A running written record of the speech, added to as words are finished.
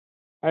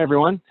Hi,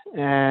 everyone,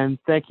 and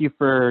thank you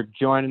for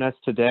joining us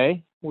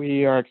today.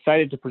 We are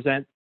excited to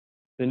present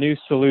the new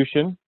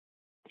solution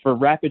for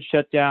rapid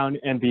shutdown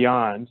and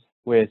beyond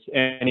with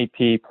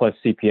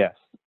NEP+CPS.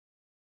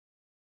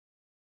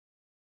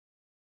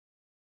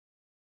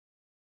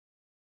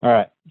 All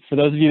right, for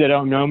those of you that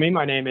don't know me,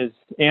 my name is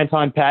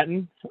Anton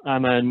Patton.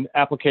 I'm an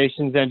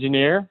applications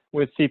engineer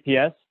with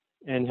CPS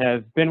and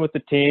have been with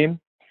the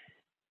team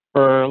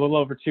for a little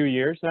over 2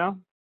 years now.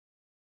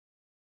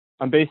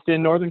 I'm based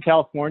in Northern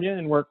California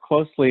and work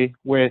closely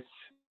with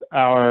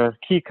our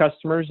key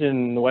customers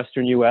in the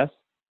Western US.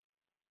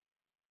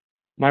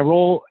 My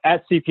role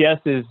at CPS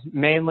is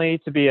mainly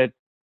to be a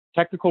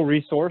technical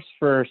resource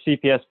for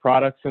CPS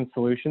products and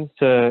solutions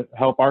to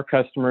help our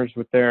customers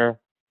with their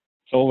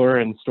solar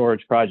and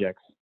storage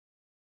projects.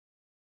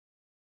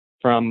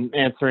 From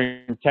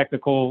answering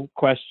technical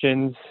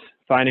questions,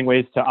 finding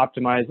ways to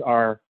optimize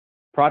our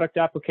product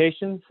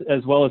applications,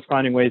 as well as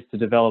finding ways to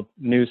develop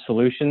new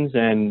solutions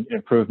and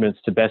improvements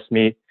to best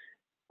meet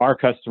our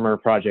customer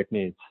project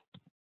needs.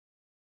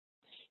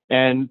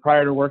 And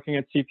prior to working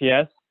at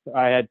CPS,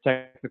 I had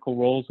technical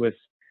roles with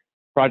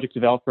project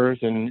developers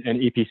and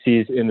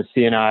EPCs in the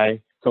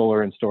C&I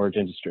solar and storage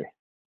industry.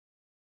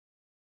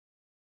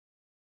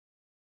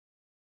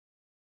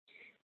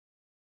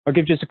 I'll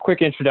give just a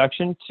quick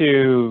introduction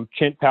to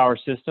Chint Power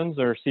Systems,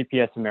 or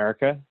CPS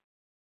America.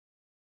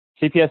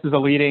 CPS is a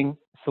leading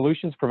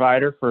solutions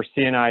provider for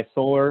C&I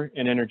solar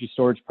and energy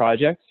storage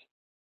projects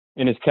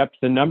and has kept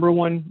the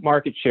 #1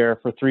 market share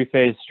for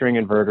three-phase string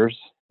inverters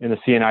in the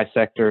C&I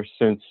sector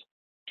since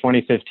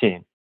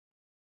 2015.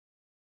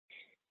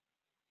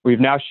 We've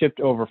now shipped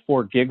over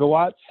 4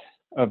 gigawatts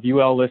of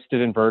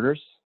UL-listed inverters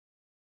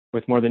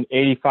with more than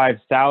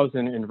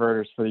 85,000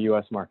 inverters for the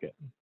US market.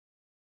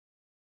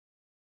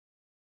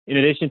 In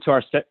addition to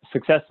our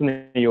success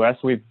in the US,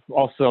 we're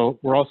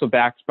also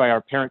backed by our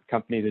parent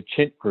company, the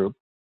Chint Group,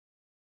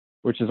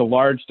 which is a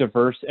large,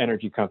 diverse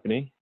energy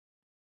company.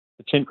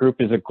 The Chint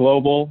Group is a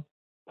global,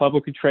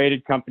 publicly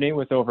traded company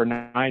with over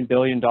 $9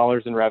 billion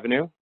in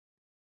revenue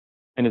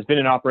and has been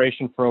in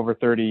operation for over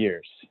 30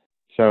 years.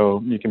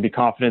 So you can be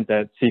confident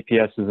that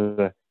CPS is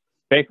a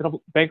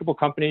bankable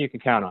company you can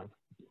count on.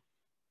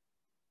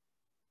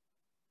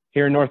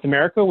 Here in North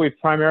America, we've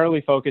primarily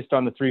focused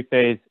on the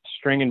three-phase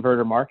string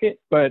inverter market,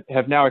 but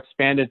have now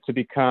expanded to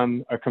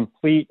become a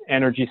complete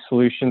energy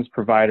solutions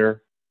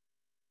provider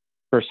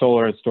for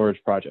solar and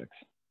storage projects.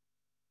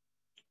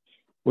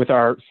 With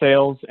our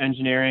sales,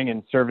 engineering,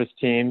 and service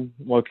team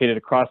located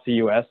across the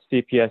US,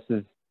 CPS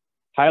is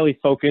highly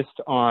focused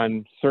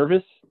on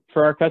service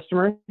for our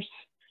customers,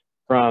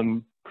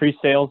 from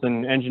pre-sales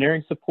and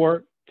engineering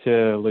support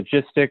to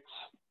logistics,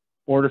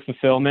 order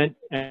fulfillment,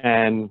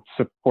 and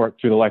support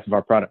through the life of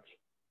our products.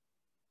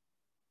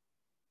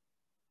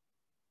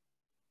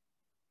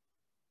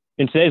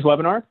 In today's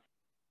webinar,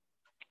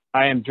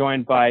 I am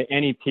joined by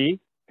NEP,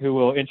 who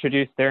will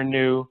introduce their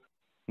new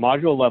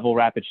module-level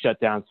rapid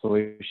shutdown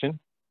solution.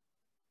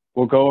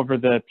 We'll go over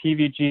the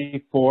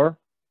PVG4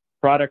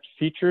 product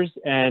features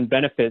and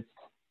benefits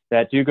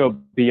that do go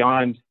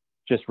beyond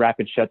just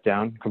rapid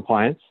shutdown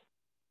compliance.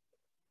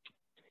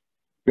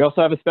 We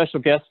also have a special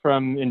guest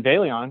from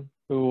Invalion,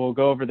 who will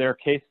go over their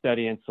case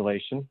study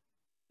installation,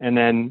 and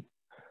then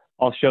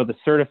I'll show the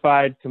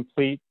certified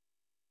complete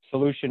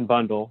solution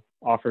bundle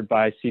offered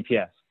by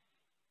CPS.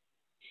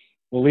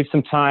 We'll leave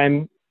some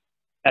time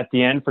at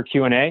the end for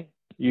Q&A.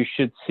 You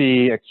should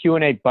see a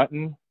Q&A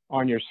button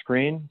on your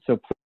screen, so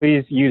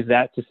please use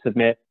that to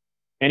submit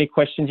any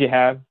questions you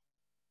have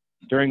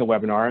during the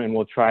webinar, and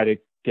we'll try to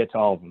get to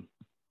all of them.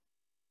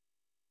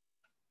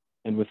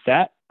 And with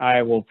that,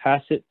 I will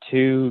pass it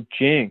to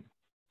Jing.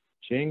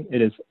 Jing,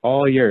 it is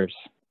all yours.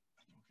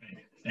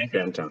 Okay. Thank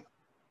you, Anton.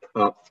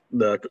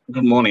 Good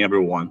morning,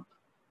 everyone.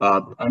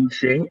 I'm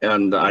Jing,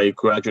 and I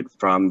graduated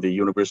from the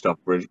University of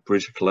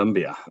British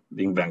Columbia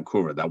in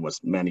Vancouver. That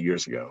was many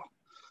years ago.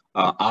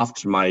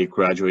 After my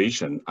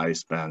graduation, I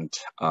spent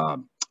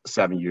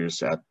 7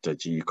 years at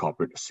GE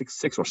Corporate,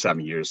 six or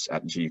 7 years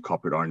at GE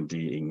Corporate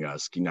R&D in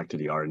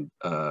Schenectady,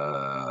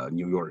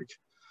 New York.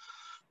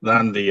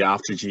 Then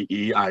after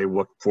GE, I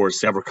worked for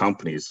several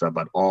companies,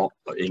 but all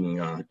in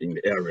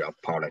the area of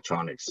power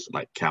electronics,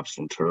 like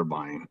capsule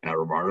turbine,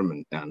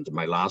 AeroVironment, and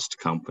my last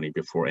company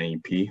before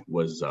NEP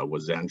was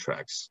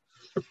Xantrex.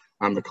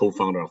 I'm the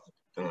co-founder of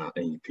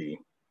NEP.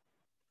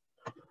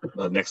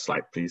 Next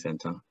slide, please,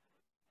 Anton.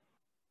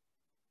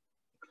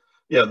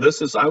 Yeah,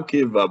 I'll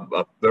give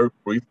a very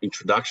brief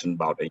introduction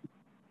about NEP.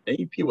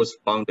 NEP was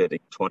founded in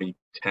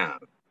 2010,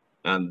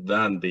 and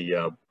then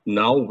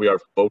now we are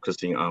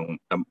focusing on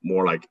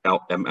more like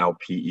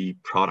MLPE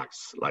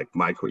products, like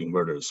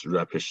microinverters,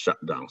 rapid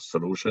shutdown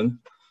solution,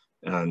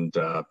 and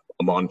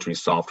monitoring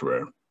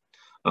software.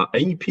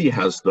 NEP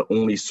has the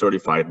only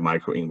certified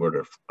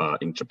microinverter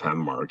in Japan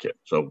market.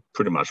 So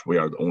pretty much we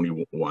are the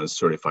only one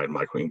certified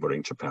microinverter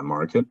in Japan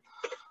market.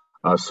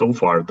 So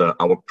far,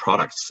 our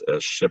products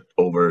shipped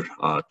over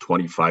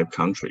 25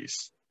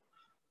 countries.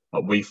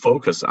 We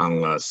focus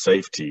on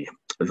safety,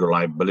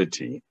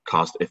 reliability,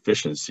 cost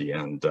efficiency,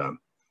 and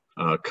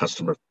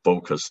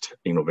customer-focused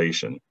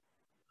innovation.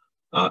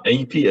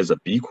 NEP is a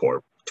B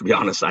Corp. To be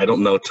honest, I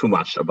don't know too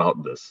much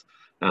about this.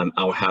 And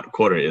our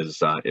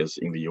headquarters is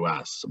in the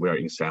US. We are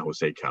in San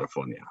Jose,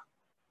 California.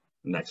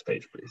 Next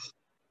page, please.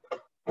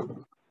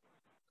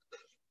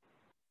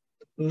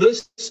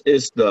 This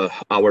is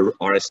our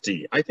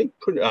RSD. I think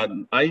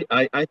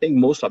I think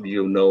most of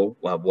you know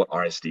what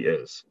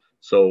RSD is.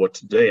 So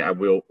today I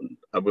will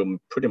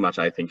pretty much,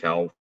 I think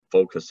I'll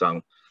focus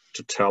on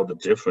to tell the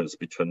difference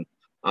between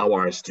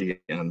our RSD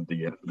and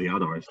the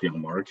other RSD on the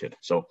market.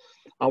 So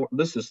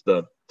this is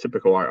the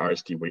typical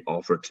RSD we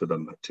offer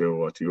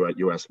to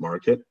US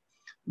market.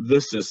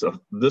 This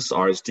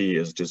RSD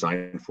is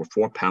designed for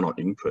 4-panel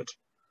input.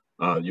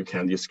 You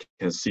can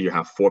see you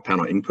have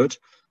 4-panel input,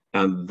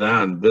 and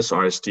then this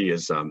RSD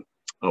is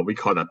we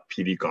call that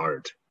PV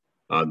guard.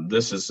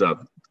 This is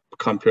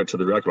compared to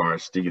the regular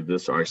RSD.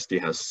 This RSD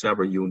has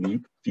several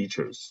unique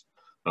features.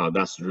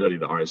 That's really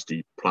the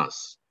RSD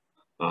plus.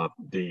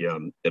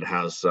 It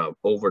has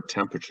over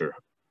temperature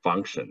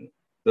function.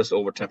 This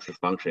over temperature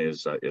function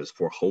is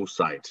for whole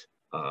site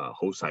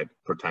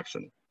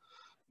protection.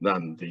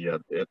 Then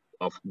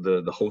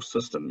the whole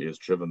system is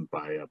driven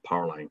by a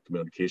power line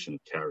communication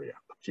carrier,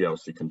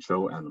 PLC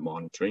control and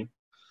monitoring,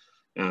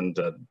 and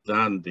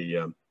then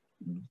this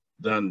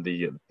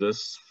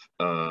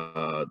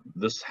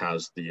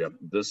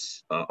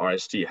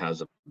RSD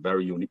has a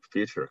very unique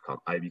feature called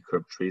IV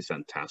curve trace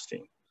and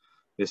testing.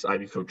 This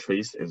IV curve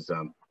trace is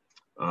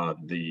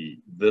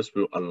this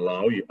will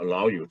allow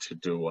you to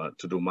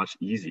do much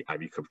easy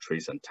IV curve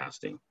trace and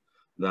testing.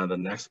 Then the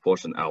next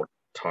portion I'll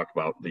talk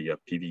about the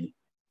PV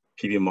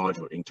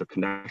module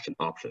interconnection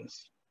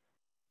options.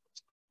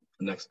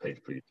 Next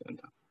page, please.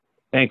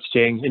 Thanks,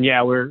 Jing. And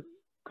yeah, we're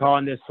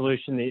calling this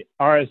solution the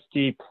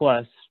RSD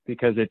Plus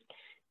because it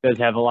does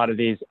have a lot of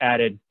these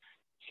added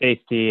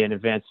safety and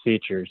advanced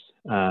features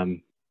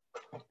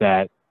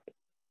that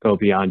go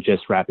beyond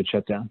just rapid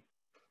shutdown.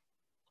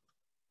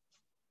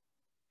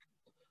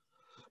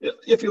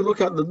 If you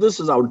look at this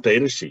is our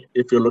data sheet.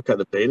 If you look at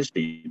the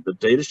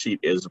data sheet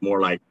is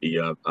more like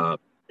it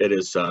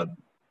is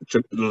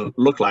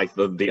look like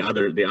the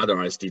other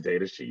RSD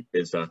data sheet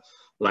is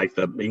like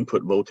the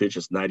input voltage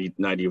is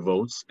 90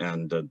 volts,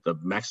 and the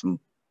maximum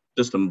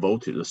system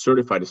voltage, the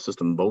certified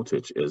system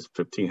voltage is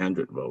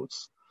 1500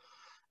 volts.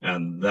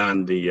 And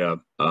then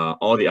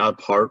all the other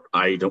part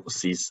I don't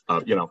see,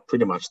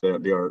 pretty much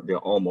they're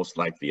almost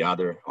like the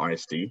other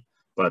RSD,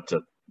 but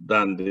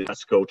then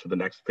let's go to the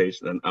next page,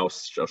 and I'll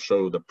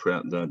show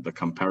the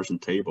comparison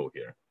table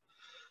here.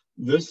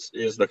 This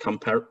is the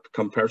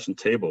comparison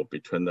table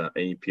between the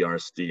NEP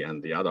RSD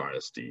and the other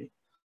RSD.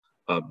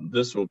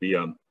 This will be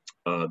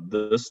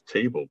this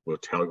table will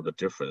tell you the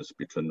difference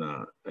between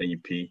the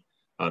NEP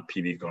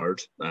PV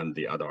guard and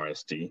the other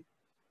RSD.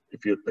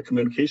 If you the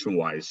communication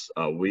wise,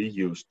 we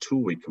use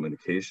 2-way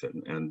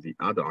communication, and the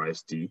other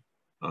RSD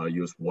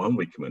use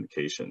 1-way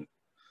communication.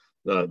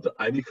 The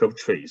IV curve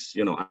trace,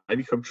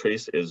 IV curve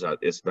trace is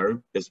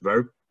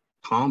very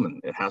common.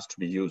 It has to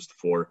be used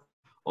for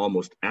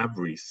almost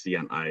every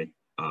CNI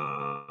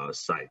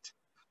site.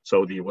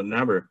 So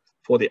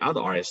for the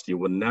other RSD,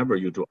 whenever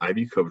you do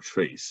IV curve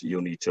trace, you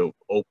need to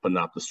open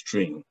up the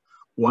string.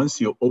 Once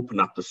you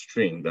open up the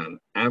string, then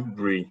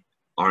every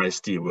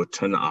RSD will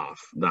turn off.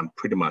 Then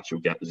pretty much you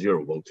get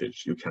 0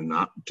 voltage. You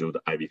cannot do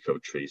the IV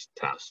curve trace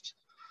test.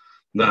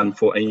 Then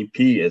for NEP,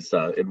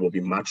 it will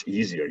be much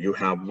easier.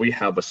 We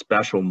have a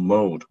special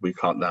mode. We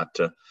call that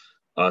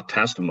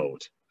test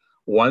mode.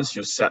 Once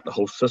you set the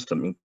whole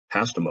system in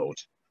test mode,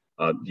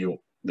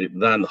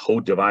 then the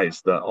whole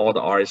device, all the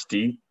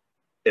RSD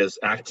is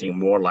acting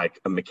more like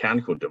a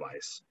mechanical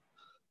device.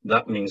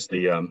 That means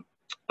the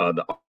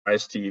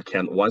RSD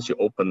can, once you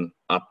open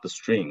up the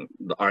string,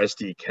 the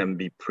RSD can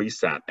be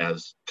preset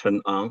as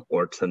turn on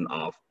or turn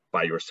off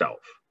by yourself.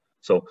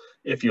 So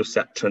if you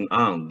set turn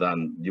on,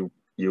 then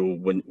when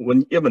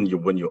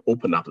you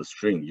open up the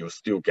string, you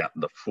still get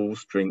the full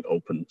string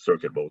open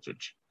circuit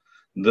voltage.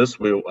 This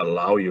will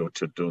allow you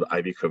to do the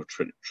IV curve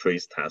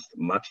trace test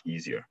much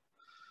easier.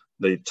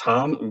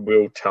 Tom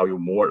will tell you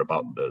more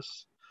about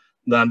this.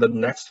 Then the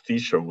next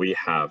feature we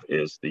have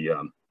is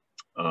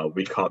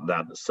we call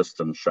that the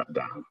system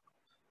shutdown.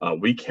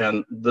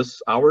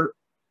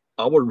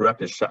 Our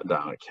rapid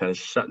shutdown can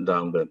shut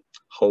down the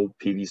whole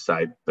PV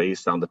site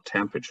based on the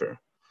temperature.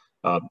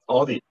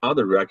 All the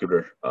other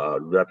regular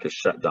rapid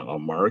shutdown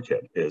on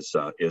market is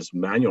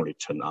manually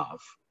turned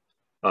off.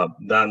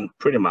 Then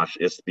pretty much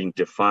it's being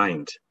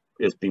predefined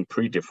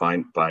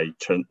by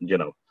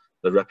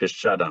the rapid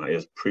shutdown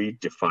is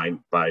predefined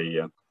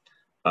by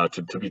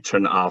to be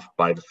turned off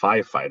by the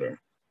firefighter.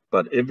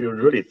 But if you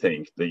really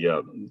think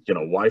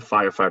why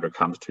firefighter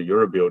comes to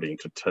your building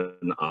to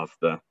turn off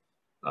the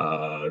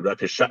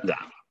rapid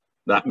shutdown,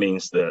 that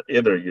means that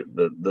either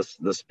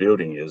this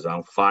building is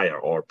on fire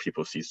or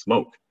people see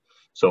smoke.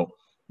 So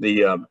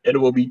it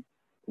will be.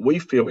 We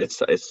feel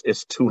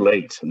it's too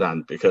late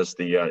then, because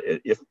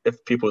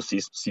if people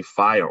see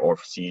fire or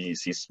see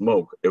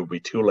smoke, it will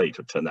be too late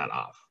to turn that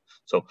off.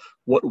 So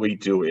what we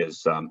do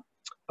is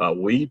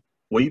we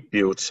we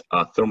built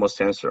a thermal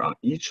sensor on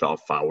each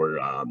of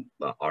our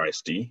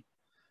RSD.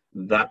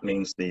 That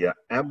means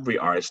every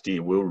RSD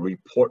will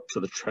report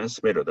to the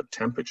transmitter the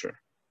temperature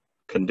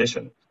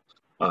condition.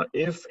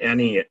 If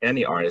any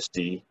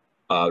RSD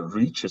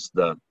reaches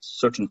the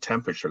certain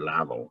temperature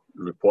level,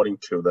 reporting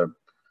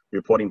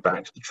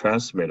back to the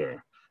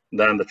transmitter,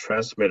 then the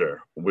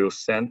transmitter will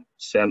send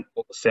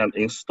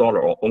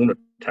installer or owner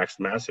text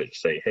message,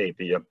 say, hey,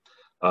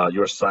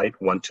 your site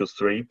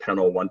 123,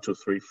 panel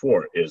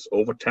 1234 is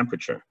over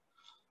temperature.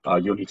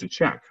 You need to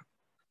check.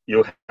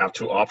 You have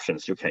two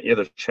options. You can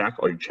either check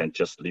or you can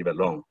just leave it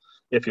alone.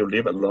 If you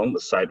leave it alone,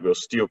 the site will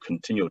still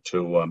continue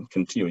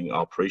in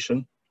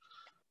operation.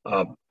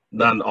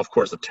 Then, of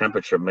course, the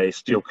temperature may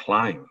still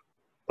climb.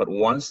 But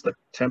once the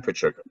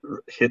temperature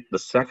hit the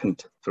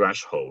second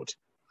threshold,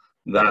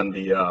 then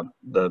the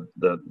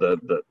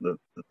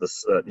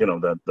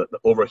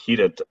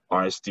overheated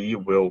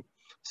RSD will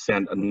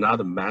send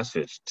another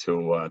message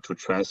to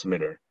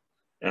transmitter,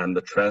 and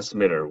the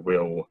transmitter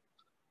will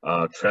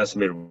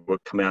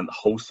command the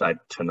whole site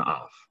turn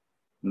off.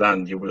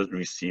 Then you will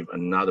receive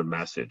another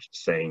message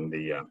saying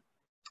the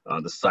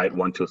site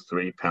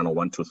 123, panel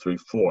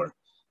 1234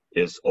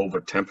 is over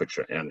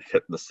temperature and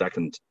hit the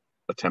second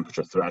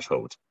temperature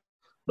threshold.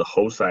 The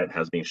whole site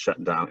has been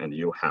shut down and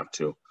you have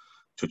to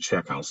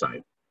check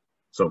outside.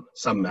 So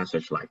some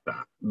message like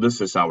that. This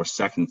is our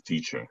second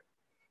feature.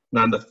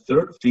 Now the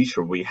third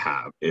feature we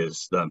have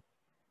is the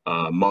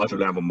module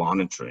level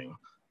monitoring.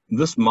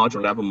 This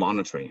module level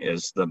monitoring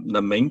is the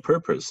main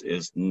purpose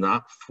is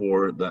not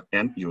for the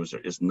end user,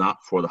 is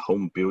not for the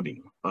home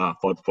building,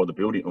 for the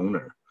building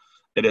owner.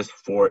 It is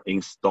for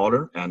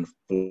installer and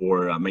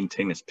for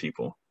maintenance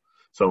people.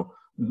 So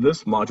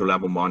this module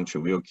level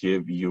monitoring will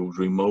give you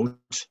remote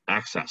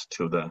access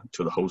to the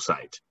whole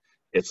site.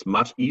 It's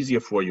much easier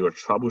for your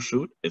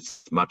troubleshoot.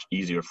 It's much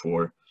easier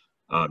for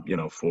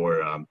you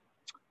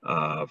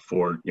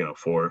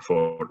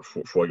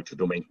to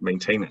do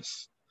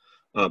maintenance.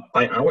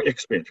 By our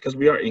experience, because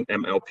we are in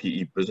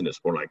MLPE business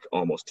for like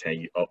almost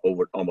 10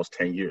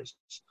 years,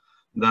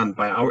 then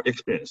by our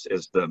experience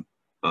is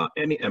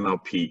any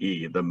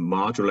MLPE, the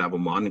module level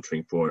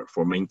monitoring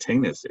for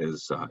maintenance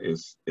is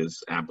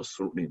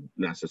absolutely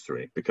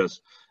necessary. Because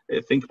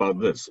think about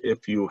this: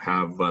 if you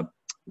have a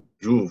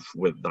roof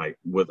with like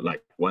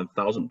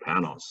 1,000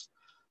 panels,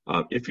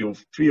 if you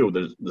feel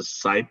the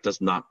site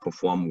does not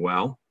perform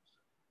well,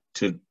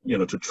 to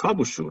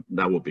troubleshoot,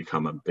 that will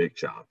become a big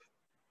job.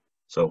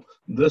 So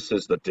this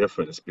is the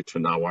difference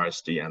between our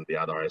RSD and the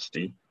other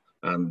RSD,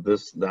 and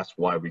that's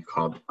why we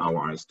call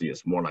our RSD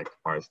is more like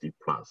RSD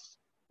plus.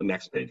 The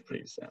next page,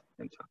 please.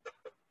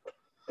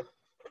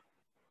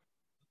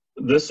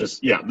 This is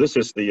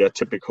the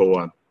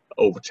typical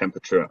over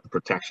temperature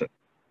protection.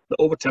 The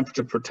over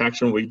temperature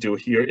protection we do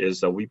here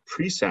is we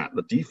preset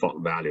the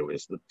default value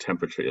is the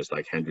temperature is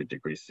like 100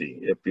 degrees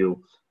C.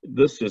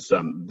 This is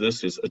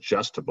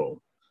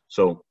adjustable.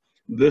 So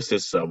this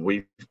is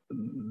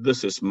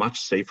much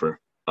safer.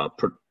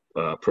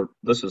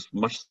 This is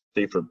much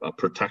safer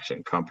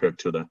protection compared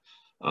to the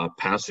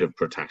passive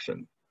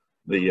protection.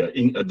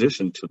 In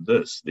addition to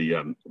this,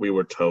 we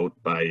were told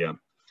by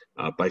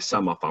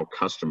some of our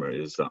customers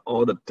is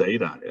all the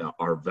data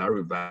are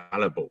very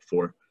valuable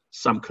for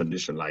some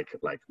condition like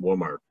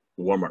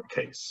Walmart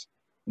case.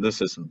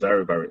 This is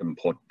very, very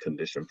important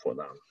condition for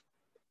them.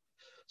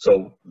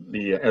 So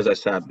as I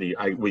said,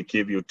 we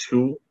give you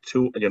two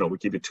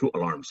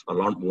alarms.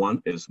 Alarm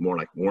 1 is more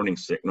like warning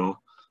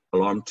signal.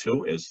 Alarm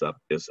 2 is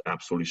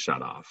absolutely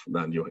shut off.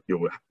 Then you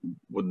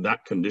with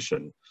that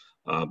condition,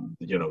 the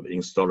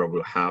installer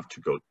will have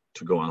to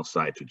go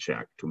outside to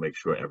check to make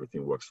sure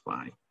everything works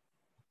fine.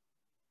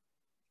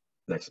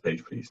 Next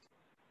page, please.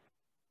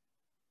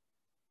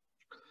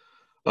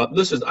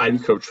 This is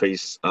IV curve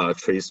trace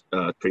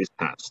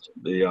test.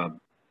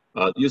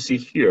 You see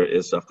here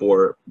is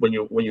for when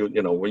you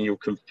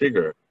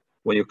configure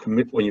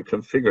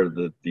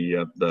the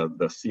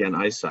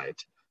CNI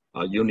site,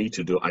 you need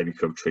to do IV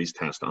curve trace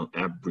test on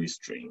every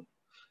string.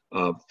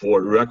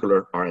 For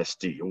regular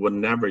RSD,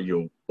 whenever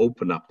you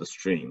open up the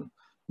string,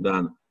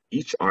 then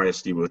each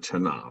RSD will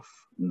turn off.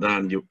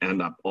 Then you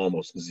end up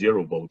almost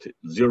 0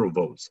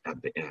 volts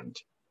at the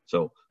end.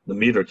 So the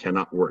meter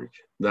cannot work.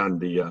 Then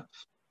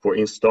for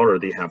installer,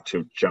 they have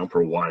to jump a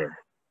wire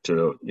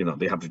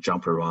they have to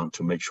jump around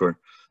to make sure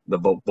the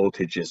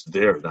voltage is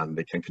there, then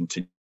they can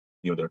continue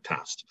their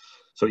test.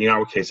 So in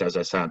our case, as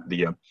I said,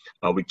 we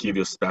give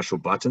you a special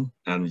button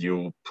and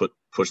you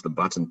push the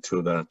button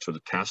to the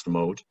test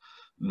mode.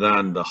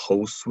 Then the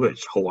whole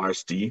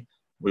RSD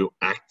will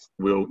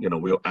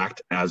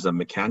act as a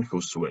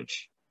mechanical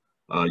switch.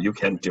 You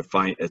can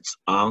define it's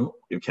on,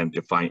 you can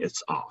define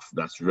it's off.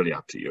 That's really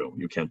up to you.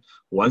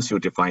 Once you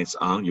define it's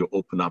on, you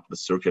open up the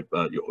circuit,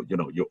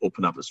 you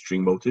open up the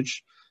string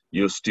voltage,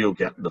 you still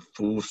get the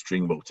full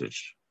string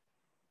voltage.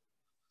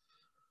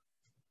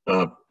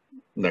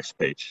 Next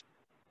page.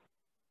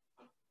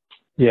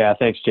 Yeah,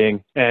 thanks,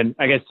 Jing. And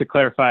I guess to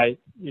clarify,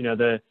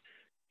 the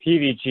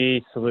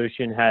PVG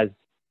solution has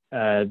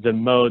the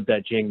mode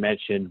that Jing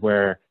mentioned,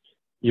 where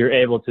you're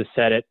able to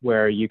set it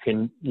where you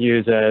can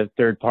use a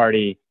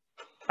third-party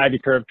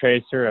IV curve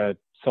tracer, a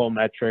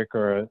Solmetric,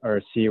 or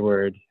a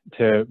C-word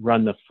to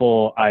run the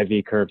full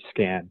IV curve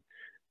scan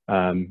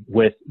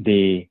with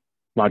the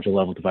module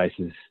level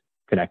devices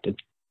connected.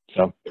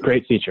 So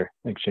great feature.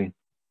 Thanks, Shane.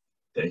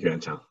 Thank you,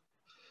 Anton.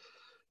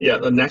 Yeah,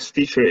 the next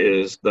feature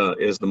is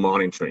the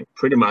monitoring.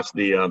 Pretty much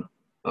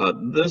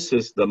this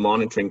is the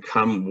monitoring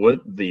come with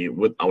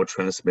our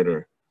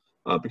transmitter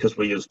because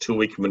we use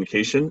two-way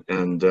communication,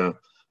 and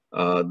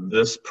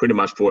this pretty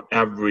much for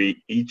every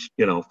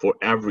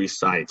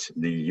site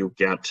you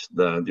get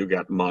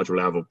module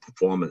level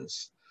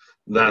performance.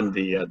 Then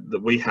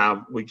we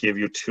give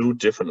you two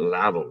different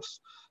levels.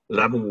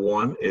 Level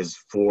 1 is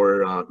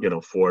for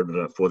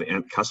the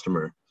end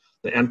customer.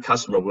 The end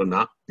customer will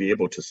not be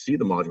able to see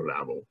the module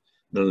level.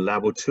 The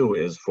level 2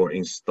 is for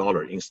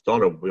installer.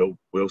 Installer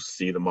will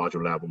see the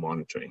module level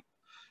monitoring.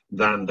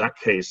 Then in that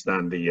case,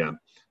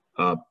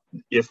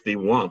 if they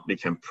want, they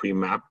can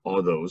pre-map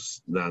all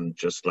those. Then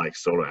just like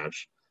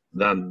SolarEdge,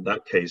 then in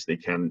that case they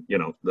can,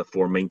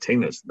 for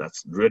maintenance,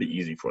 that's really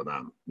easy for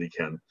them. They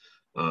can,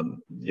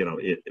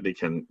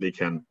 they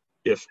can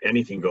if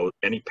anything goes,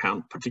 any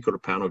particular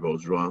panel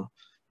goes wrong,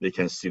 they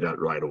can see that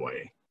right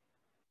away.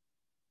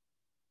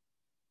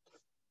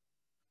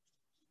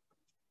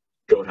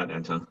 Go ahead,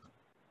 Anton.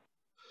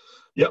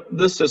 Yep,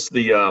 this is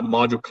the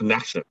module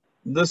connection.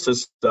 This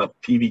is the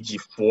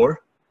PVG4.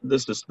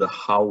 This is the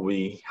how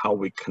we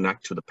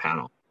connect to the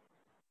panel.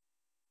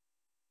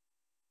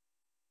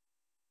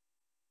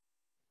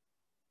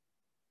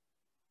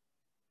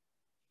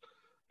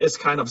 It's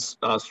kind of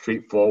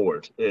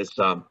straightforward. It's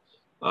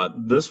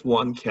this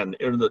one can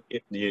the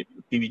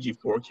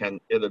PVG4 can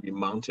either be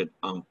mounted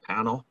on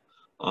panel.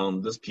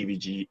 This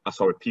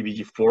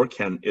PVG4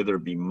 can either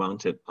be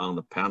mounted on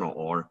the panel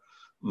or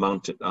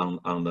mounted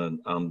on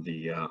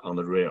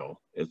the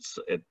rail.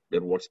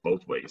 It works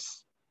both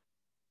ways.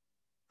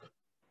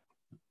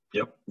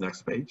 Yep.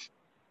 Next page.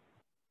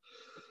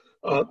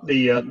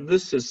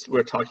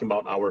 We're talking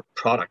about our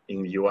product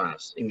in the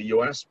U.S. In the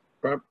U.S.,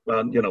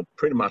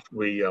 pretty much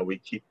we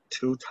keep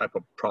two type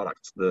of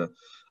products. The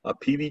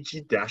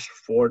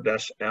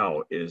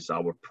PVG-4-L is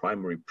our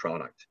primary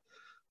product.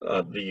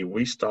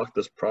 We stock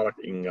this product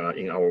in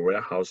our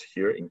warehouse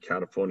here in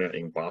California,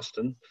 in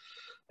Boston.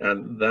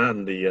 And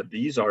then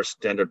these are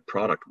standard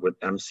product with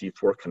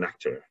MC4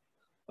 connector.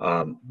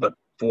 But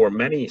for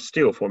many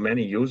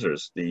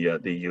users, they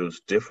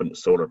use different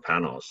solar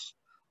panels,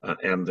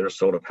 and their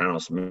solar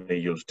panels may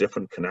use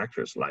different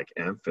connectors like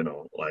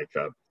Amphenol, like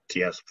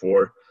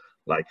TS4,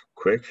 like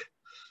Quick,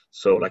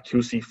 so like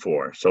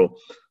QC4. So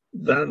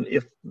then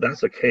if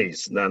that's the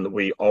case, then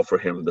we offer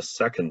him the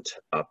second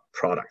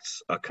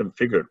products, a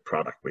configured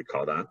product, we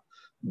call that.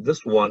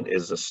 This one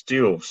is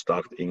still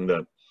stocked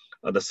in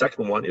the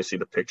second one, you see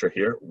the picture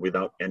here,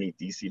 without any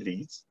DC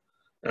leads.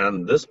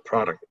 And this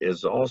product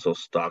is also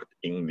stocked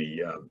in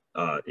the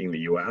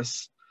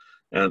US.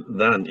 And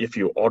then if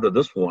you order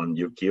this one,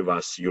 you give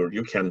us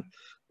you can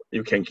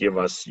give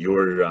us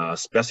your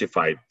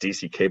specified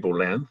DC cable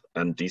length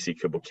and DC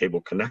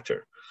cable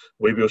connector.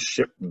 We will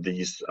ship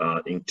these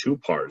in two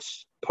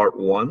parts. Part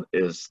 1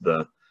 is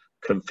the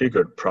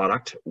configured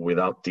product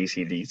without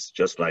DC leads,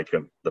 just like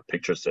the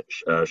picture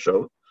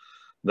showed.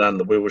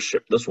 Then we will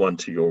ship this one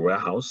to your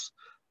warehouse.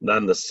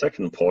 Then the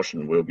second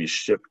portion will be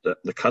shipped,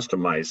 the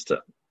customized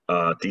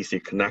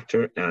DC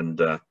connector and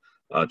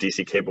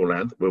DC cable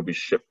length will be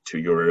shipped to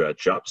your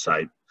job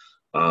site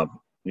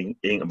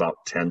in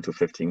about 10 to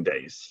 15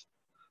 days.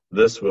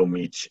 This will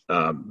meet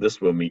your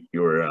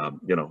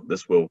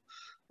this will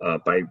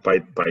by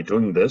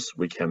doing this,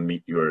 we can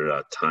meet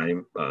your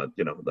time,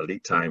 the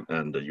lead time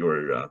and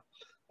your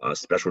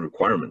special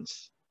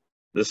requirements.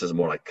 This is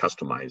more like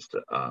customized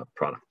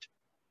product.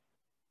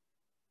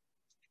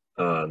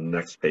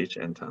 Next page,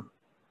 Anton.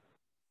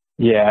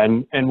 Yeah,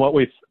 and what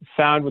we've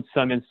found with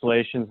some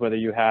installations, whether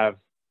you have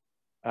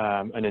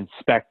an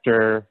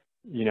inspector,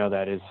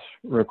 that is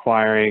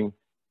requiring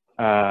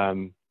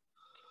the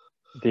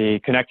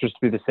connectors to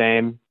be the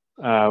same,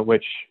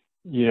 which,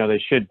 they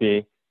should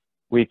be,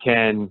 we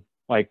can,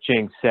 like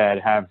Jing said,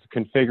 have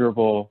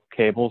configurable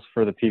cables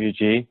for the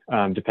PVG,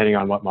 depending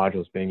on what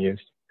module is being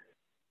used.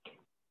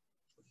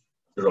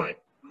 Right.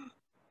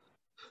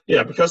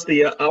 Yeah, because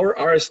our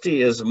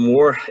RSD is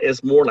more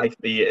like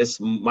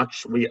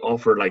we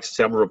offer like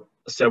several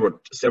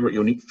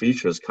unique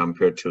features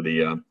compared to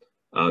the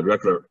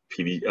regular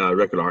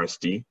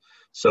RSD.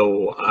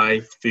 So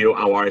I feel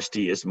our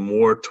RSD is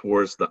more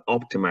towards the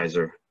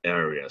optimizer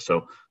area.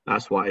 So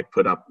that's why I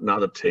put up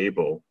another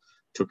table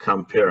to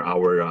compare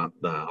our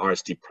the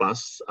RSD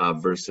Plus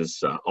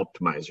versus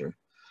optimizer.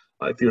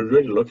 If you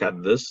really look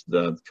at this,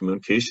 the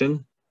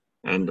communication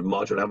and the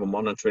module level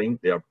monitoring,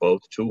 they are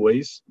both two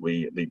ways.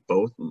 They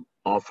both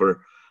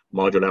offer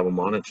module level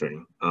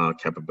monitoring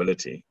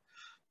capability.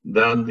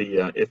 Then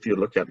if you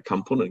look at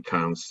component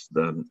counts,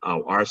 then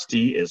our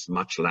RSD is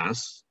much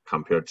less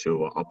compared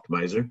to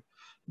optimizer.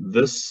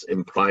 This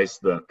implies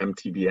the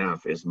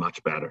MTBF is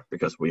much better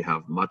because we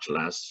have much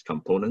less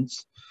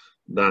components.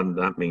 then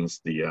that means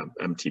the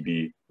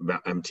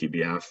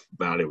MTBF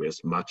value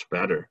is much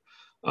better.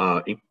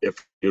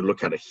 If you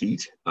look at the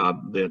heat,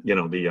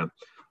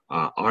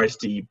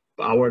 RSD,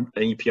 our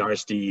NEP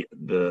RSD,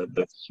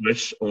 the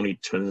switch only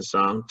turns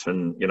on,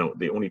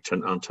 they only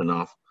turn on, turn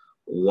off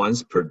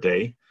once per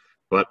day.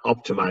 But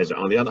optimizer,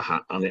 on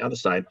the other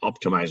side,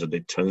 optimizer, they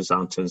turns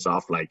on, turns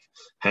off like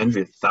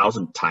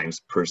 100,000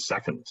 times per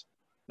second.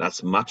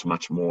 That's much,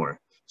 much more.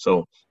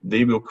 So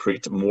they will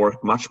create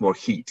much more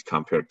heat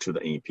compared to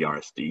the NEP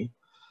RSD.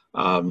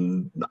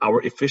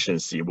 Our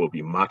efficiency will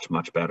be much,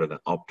 much better than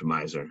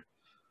optimizer.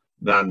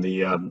 Then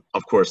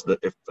of course, the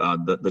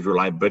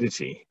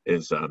reliability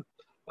is a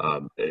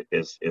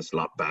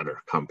lot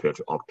better compared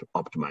to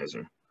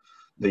optimizer.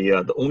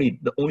 The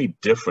only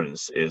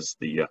difference is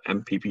the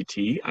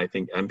MPPT. I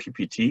think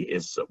MPPT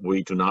is,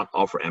 we do not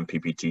offer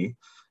MPPT,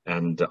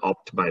 and the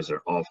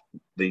optimizer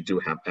they do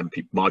have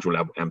module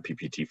level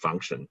MPPT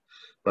function.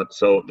 But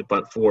for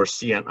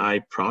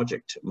CNI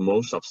project,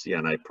 most of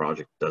CNI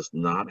project does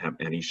not have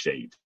any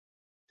shade.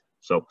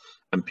 So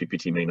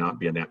MPPT may not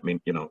be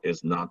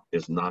is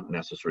not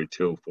necessary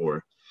tool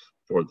for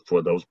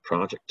those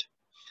projects.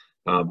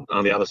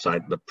 On the other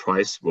side, the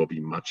price will be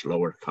much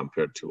lower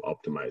compared to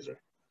optimizer.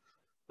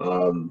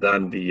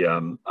 Then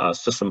the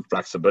system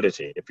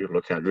flexibility. If you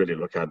really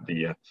look at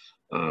the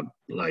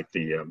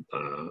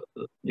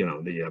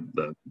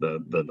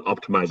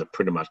optimizer,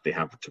 pretty much they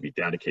have to be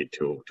dedicated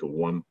to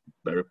one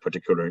very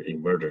particular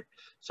inverter.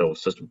 So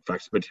system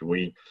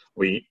flexibility,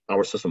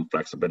 our system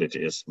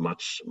flexibility is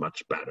much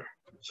better.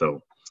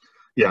 So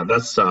yeah,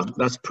 that's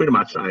pretty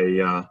much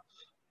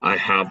I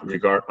have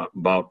regard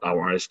about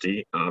our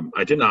RSD.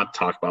 I did not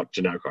talk about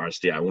generic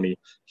RSD. I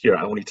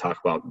only talk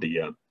about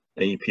the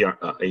NEP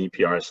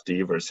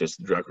RSD versus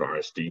regular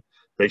RSD.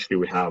 Basically,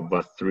 we have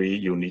 3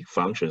 unique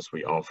functions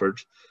we offered.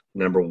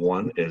 Number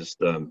 1 is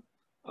the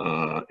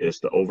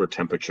over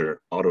temperature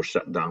auto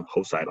shutdown,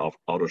 whole site off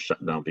auto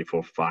shutdown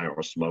before fire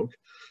or smoke.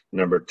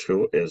 Number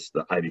 2 is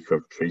the IV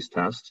curve trace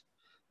test.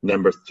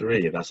 Number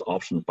 3, that's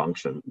option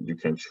function. You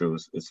can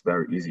choose. It's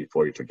very easy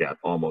for you to get,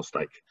 almost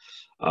like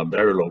a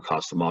very low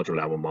cost module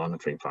level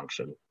monitoring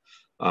function.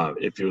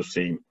 If you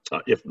see,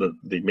 if the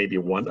maybe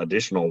one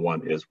additional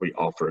one is we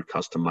offer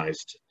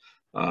customized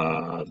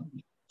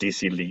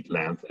DC lead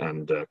length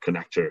and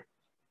connector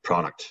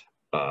product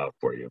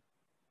for you.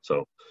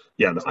 So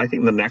yeah, I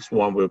think the next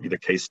one will be the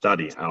case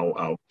study.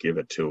 I'll give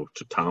it to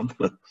Tom.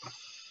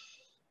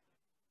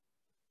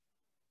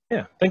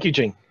 Yeah, thank you,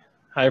 Jing.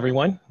 Hi,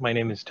 everyone. My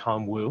name is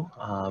Tom Wu.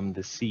 I'm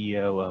the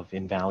CEO of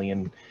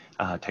Invalian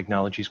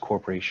Technologies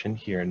Corporation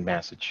here in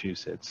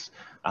Massachusetts.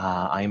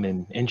 I'm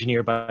an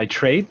engineer by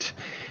trade,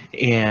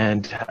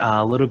 and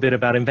a little bit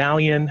about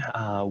Invalian.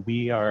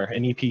 We are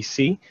an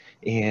EPC,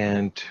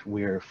 and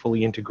we're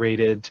fully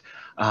integrated.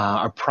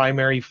 Our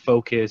primary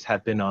focus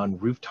have been on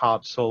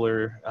rooftop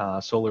solar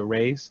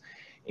arrays.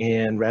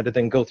 And rather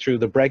than go through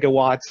the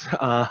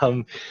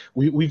megawatts,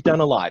 we've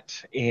done a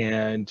lot.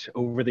 And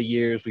over the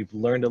years, we've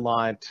learned a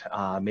lot,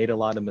 made a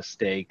lot of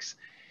mistakes.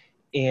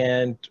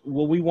 And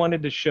what we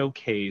wanted to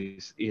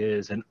showcase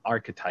is an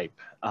archetype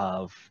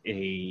of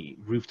a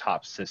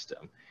rooftop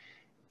system.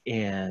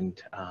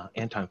 And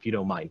Anton, if you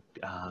don't mind,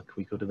 can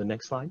we go to the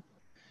next slide?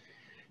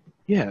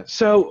 Yeah,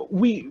 so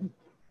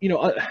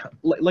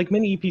like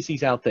many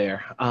EPCs out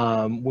there,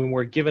 when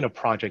we're given a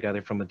project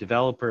either from a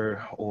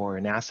developer or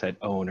an asset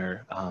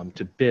owner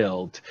to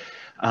build,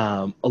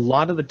 a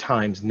lot of the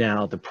times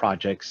now the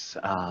projects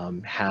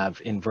have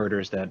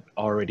inverters that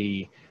are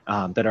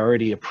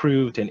already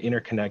approved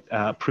and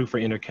approved for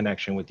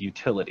interconnection with the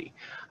utility.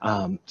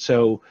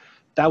 So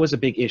that was a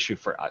big issue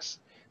for us.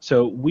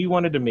 So we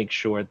wanted to make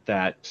sure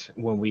that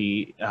when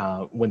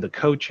the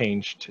code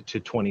changed to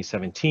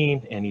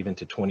 2017 and even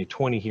to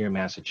 2020 here in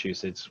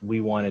Massachusetts, we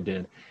wanted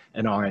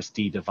an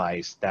RSD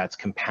device that's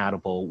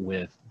compatible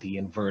with the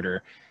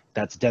inverter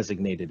that's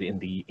designated in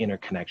the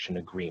interconnection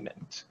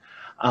agreement.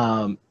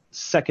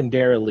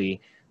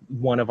 Secondarily,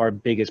 one of our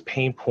biggest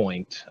pain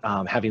point,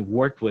 having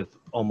worked with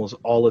almost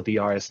all of the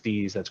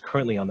RSDs that's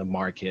currently on the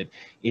market,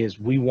 is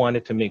we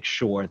wanted to make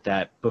sure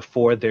that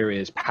before there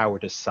is power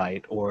to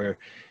site or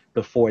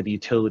before the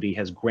utility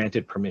has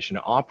granted permission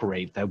to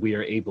operate, that we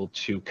are able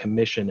to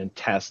commission and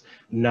test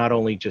not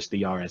only just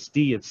the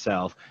RSD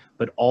itself,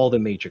 but all the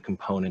major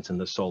components in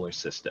the solar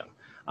system.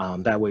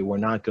 That way we're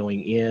not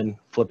going in,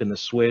 flipping the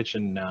switch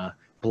and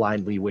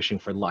blindly wishing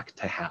for luck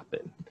to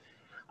happen.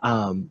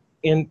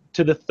 And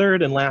to the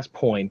third and last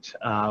point,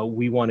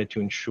 we wanted to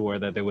ensure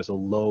that there was a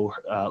low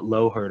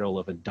hurdle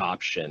of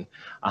adoption.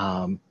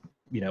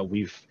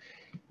 We've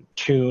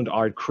tuned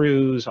our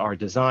crews, our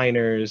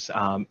designers,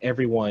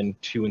 everyone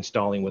to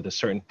installing with a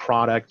certain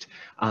product.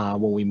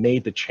 When we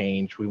made the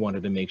change, we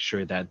wanted to make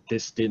sure that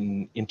this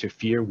didn't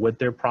interfere with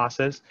their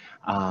process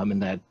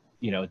and that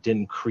it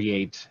didn't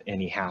create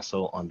any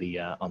hassle on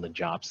the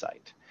job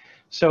site.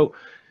 So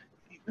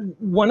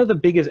one of the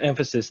biggest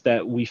emphasis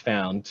that we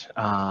found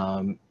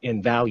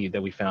in value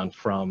that we found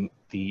from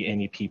the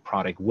NEP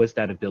product was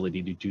that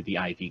ability to do the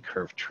IV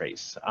curve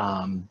trace.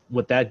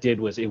 What that did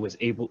was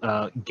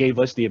gave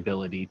us the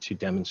ability to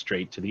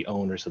demonstrate to the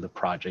owners of the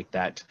project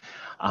that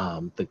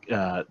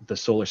the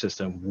solar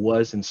system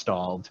was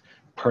installed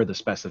per the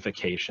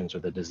specifications or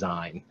the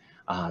design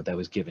that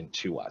was given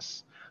to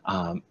us.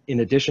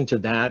 In addition to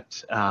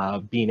that,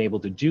 being able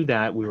to do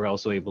that, we were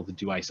also able to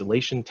do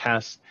isolation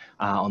tests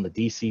on the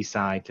DC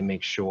side to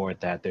make sure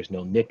that there's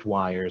no nicked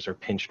wires or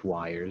pinched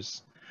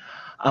wires.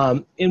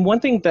 And one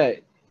thing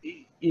that,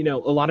 a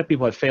lot of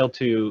people have failed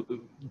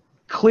to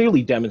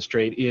clearly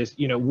demonstrate is,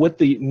 with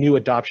the new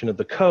adoption of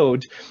the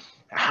code,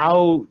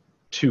 how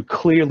to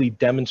clearly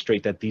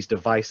demonstrate that these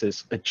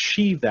devices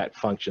achieve that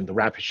function, the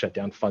rapid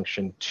shutdown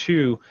function,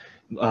 to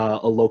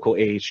a local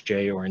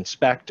AHJ or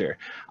inspector.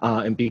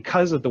 And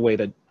because of the way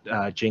that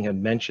Jing had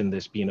mentioned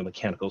this being a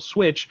mechanical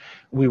switch,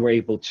 we were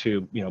able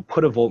to,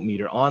 put a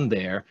voltmeter on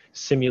there,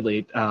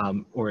 simulate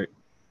or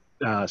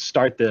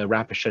start the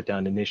rapid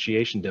shutdown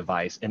initiation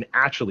device, and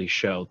actually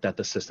show that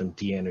the system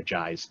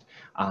de-energized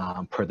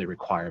per the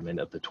requirement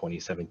of the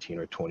 2017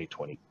 or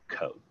 2020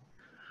 code.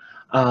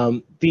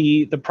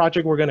 The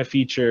project we're going to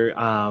feature,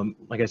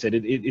 like I said,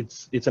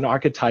 it's an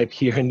archetype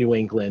here in New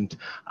England.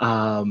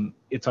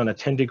 It's on a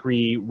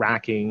 10-degree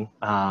racking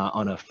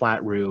on a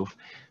flat roof.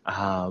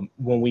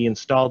 When we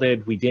installed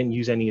it, we didn't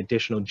use any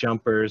additional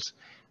jumpers.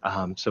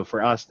 So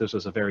for us, this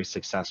was a very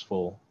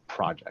successful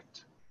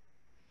project.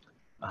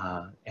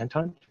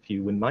 Anton, if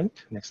you wouldn't mind,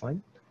 next slide.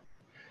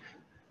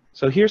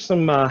 So here's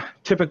some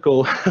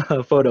typical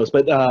photos,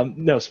 but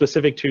no,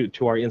 specific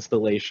to our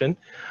installation.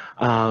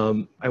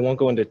 I won't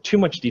go into too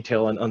much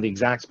detail on the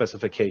exact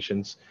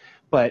specifications,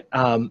 but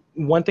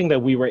one thing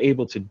that we were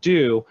able to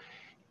do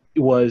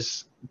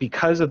was,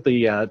 because of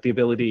the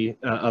ability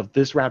of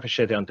this rapid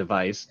shutdown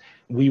device,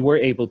 we were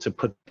able to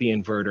put the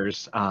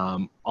inverters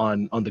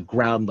on the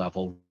ground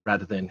level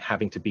rather than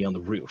having to be on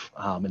the roof.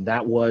 And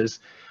that was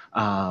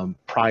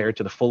prior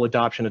to the full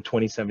adoption of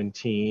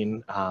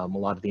 2017. A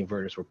lot of the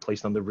inverters were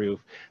placed on the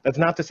roof. That's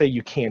not to say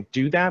you can't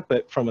do that,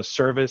 but from a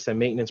service and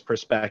maintenance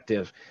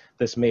perspective,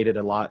 this made it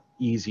a lot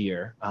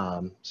easier.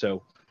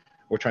 So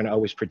we're trying to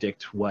always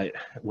predict what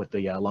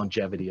the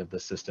longevity of the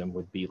system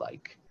would be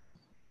like.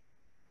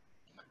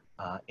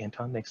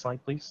 Anton, next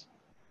slide, please.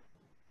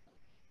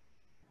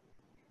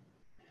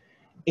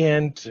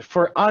 And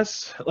for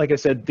us, like I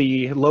said,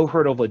 the low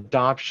hurdle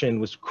adoption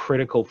was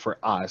critical for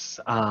us.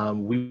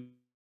 We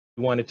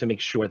wanted to make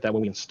sure that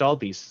when we installed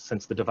these,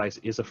 since the device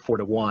is a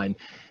 4-to-1,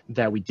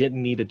 that we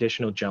didn't need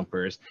additional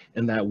jumpers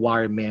and that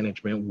wire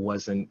management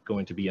wasn't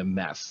going to be a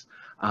mess.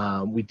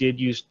 We did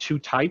use 2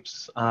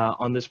 types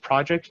on this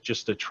project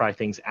just to try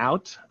things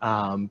out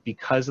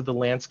because of the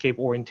landscape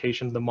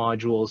orientation of the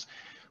modules.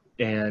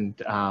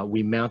 And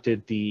we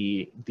mounted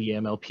the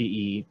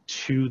MLPE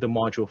to the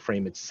module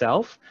frame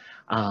itself.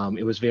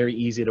 It was very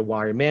easy to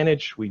wire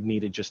manage. We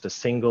needed just a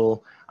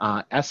single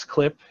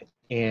S-clip,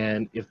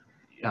 and if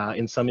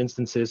in some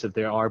instances, if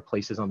there are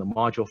places on the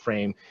module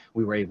frame,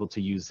 we were able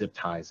to use zip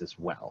ties as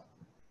well.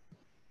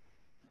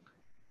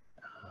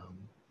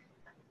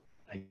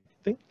 I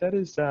think that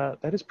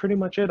is pretty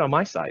much it on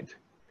my side.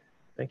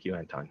 Thank you,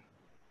 Anton.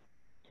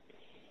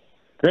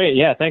 Great.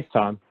 Yeah, thanks,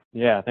 Tom.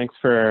 Yeah, thanks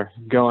for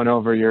going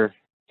over your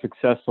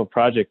successful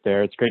project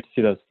there. It's great to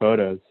see those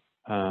photos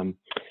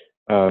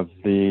of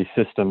the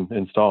system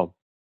installed.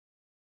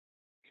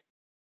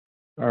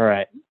 All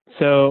right,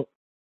 so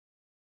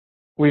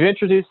we've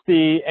introduced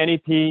the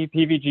NEP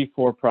PVG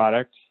 4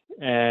 product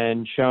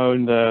and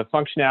shown the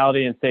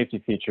functionality and safety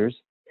features.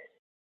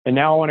 And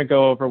now I want to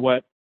go over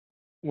what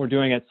we're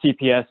doing at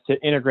CPS to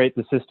integrate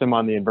the system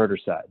on the inverter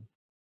side.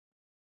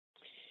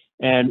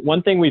 And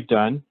one thing we've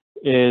done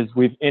is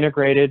we've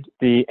integrated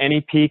the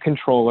NEP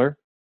controller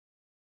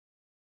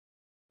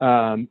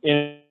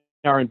in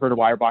our inverter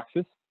wire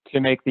boxes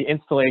to make the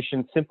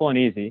installation simple and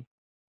easy,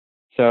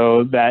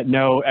 so that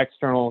no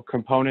external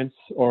components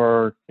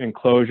or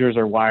enclosures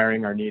or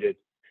wiring are needed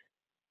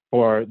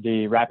for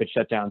the rapid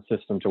shutdown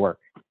system to work.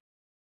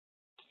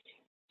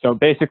 So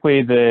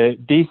basically, the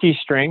DC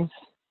strings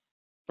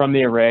from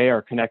the array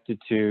are connected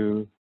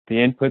to the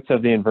inputs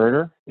of the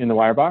inverter in the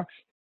wire box,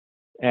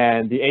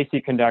 and the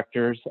AC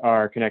conductors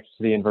are connected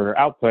to the inverter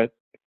output,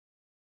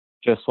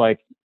 just like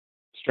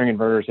string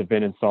inverters have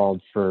been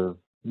installed for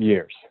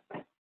years.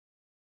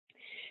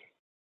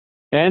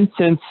 And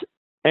since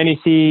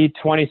NEC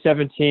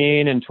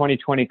 2017 and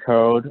 2020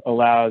 code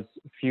allows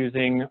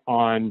fusing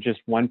on just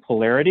one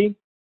polarity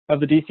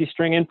of the DC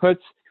string inputs,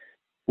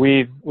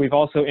 we've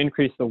also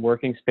increased the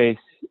working space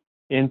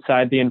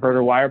inside the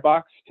inverter wire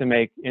box to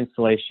make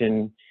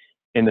installation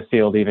in the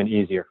field even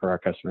easier for our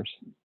customers.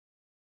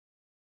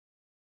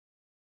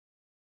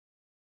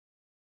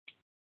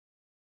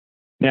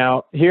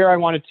 Now, here I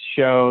wanted to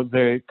show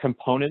the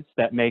components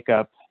that make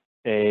up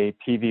a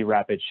PV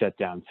rapid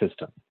shutdown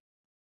system.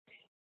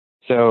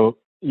 So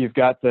you've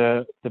got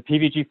the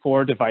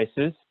PVG4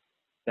 devices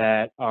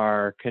that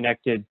are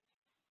connected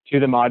to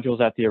the modules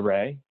at the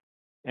array,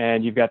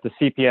 and you've got the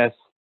CPS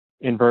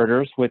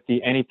inverters with the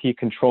NEP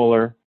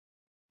controller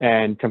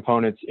and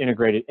components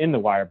integrated in the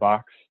wire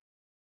box.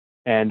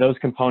 And those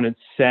components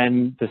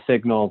send the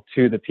signal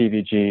to the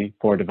PVG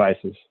for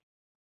devices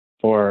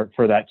for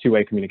that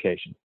two-way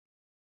communication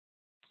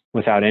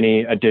without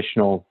any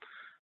additional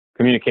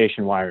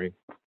communication wiring.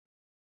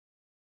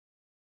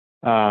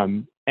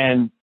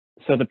 And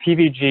so the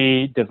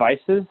PVG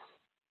devices,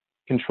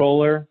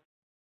 controller,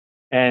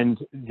 and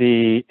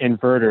the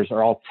inverters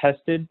are all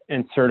tested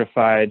and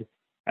certified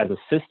as a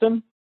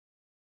system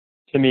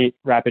to meet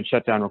rapid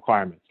shutdown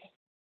requirements,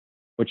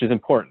 which is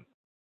important.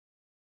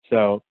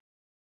 So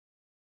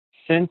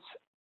since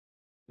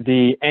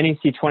the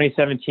NEC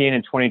 2017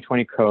 and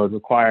 2020 code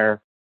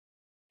require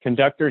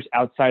conductors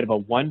outside of a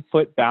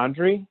 1-foot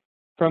boundary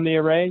from the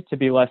array to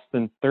be less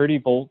than 30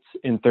 volts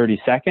in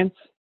 30 seconds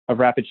of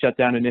rapid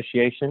shutdown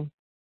initiation,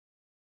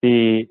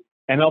 the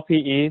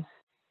MLPEs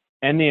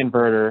and the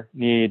inverter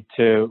need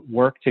to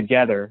work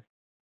together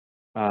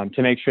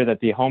to make sure that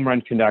the home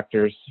run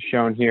conductors,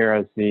 shown here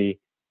as the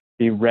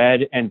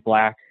red and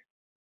black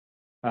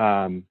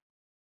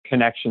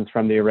connections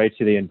from the array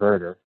to the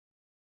inverter,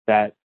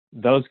 that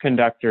those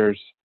conductors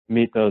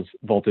meet those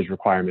voltage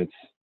requirements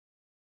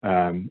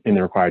in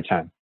the required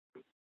time.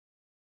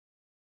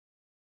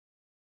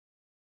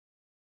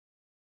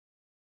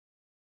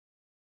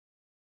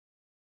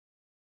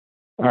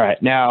 All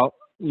right, now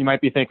you might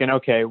be thinking,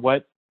 okay,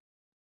 what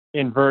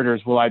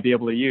inverters will I be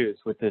able to use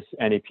with this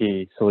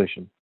NEP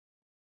solution?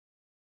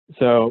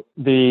 So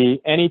the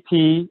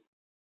NEP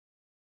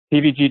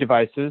PVG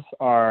devices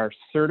are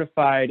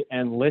certified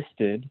and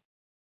listed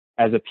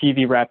as a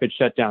PV rapid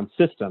shutdown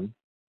system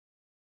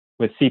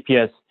with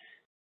CPS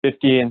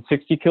 50 and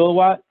 60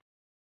 kilowatt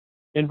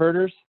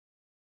inverters,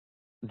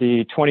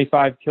 the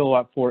 25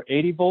 kilowatt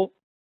 480 volt,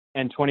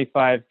 and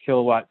 25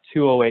 kilowatt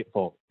 208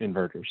 volt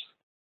inverters.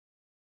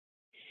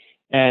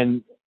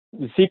 And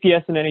the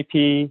CPS and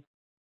NEP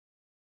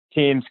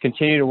teams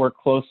continue to work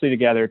closely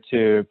together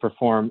to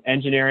perform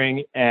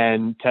engineering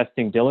and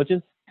testing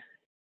diligence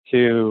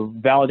to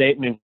validate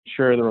and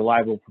ensure the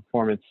reliable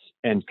performance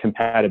and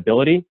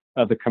compatibility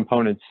of the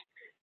components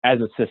as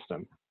a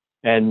system.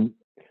 And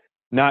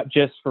not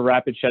just for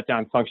rapid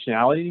shutdown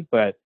functionality,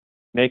 but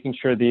making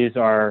sure these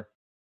are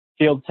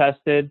field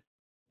tested,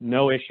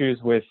 no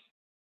issues with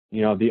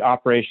the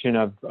operation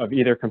of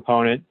either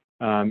component,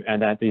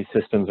 and that these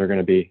systems are going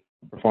to be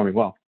performing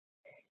well.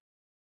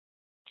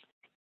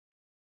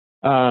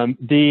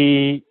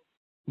 These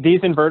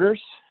inverters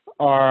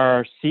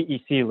are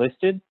CEC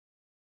listed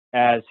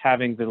as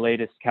having the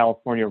latest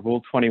California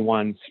Rule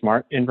 21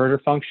 smart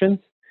inverter functions.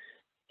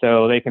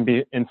 So they can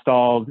be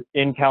installed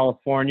in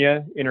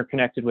California,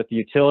 interconnected with the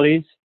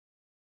utilities,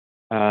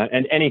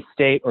 and any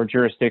state or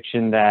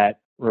jurisdiction that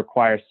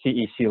requires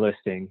CEC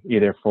listing,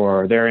 either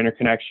for their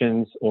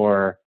interconnections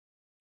or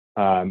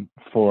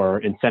for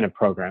incentive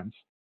programs.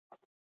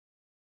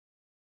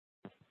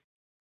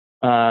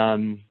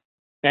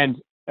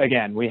 And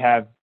again, we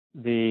have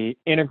the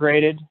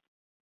integrated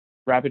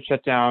rapid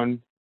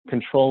shutdown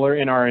controller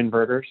in our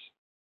inverters,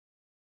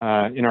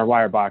 in our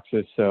wire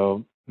boxes,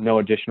 so no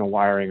additional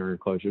wiring or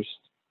enclosures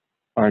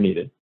are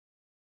needed.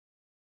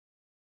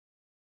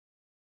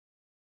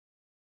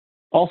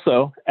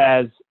 Also,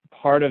 as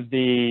part of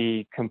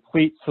the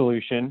complete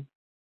solution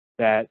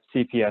that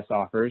CPS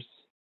offers,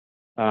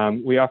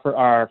 we offer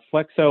our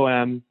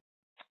FlexOM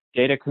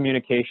data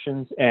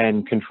communications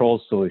and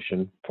controls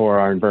solution for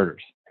our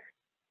inverters.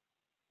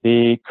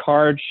 The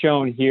card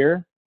shown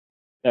here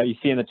that you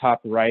see in the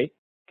top right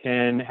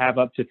can have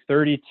up to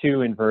 32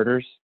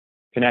 inverters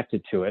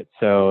connected to it.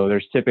 So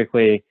there's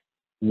typically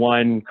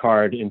one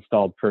card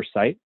installed per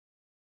site.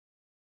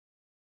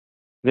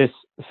 This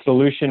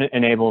solution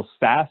enables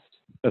fast,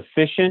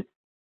 efficient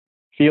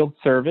field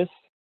service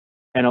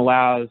and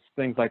allows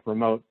things like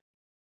remote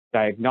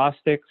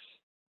diagnostics,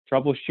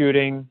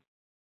 troubleshooting,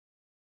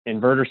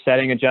 inverter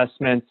setting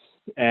adjustments,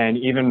 and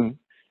even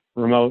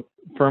remote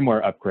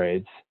firmware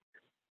upgrades,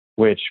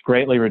 which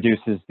greatly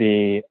reduces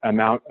the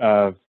amount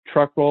of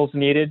truck rolls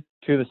needed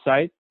to the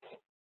site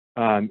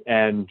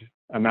and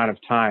amount of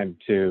time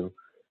to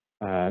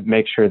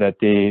make sure that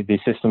the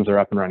systems are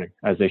up and running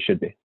as they should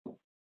be.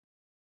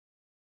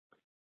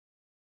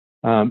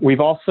 We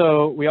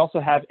also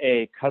have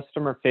a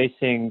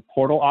customer-facing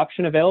portal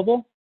option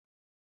available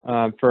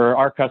for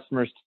our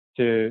customers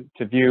to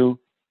view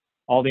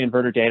all the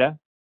inverter data,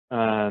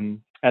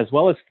 as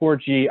well as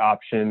 4G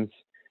options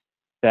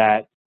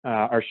that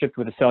are shipped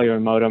with a cellular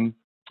modem.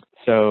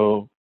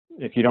 So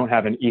if you don't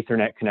have an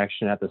Ethernet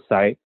connection at the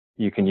site,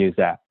 you can use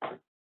that.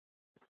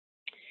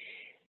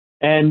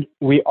 And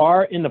we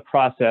are in the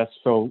process,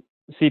 so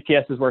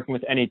CPS is working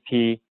with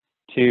NEP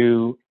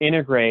to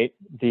integrate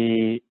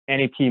the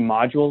NEP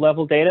module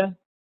level data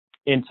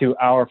into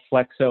our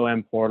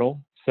FlexOM portal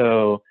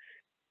so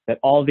that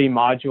all the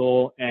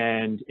module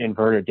and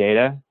inverter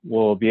data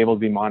will be able to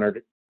be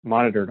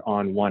monitored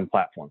on one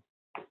platform.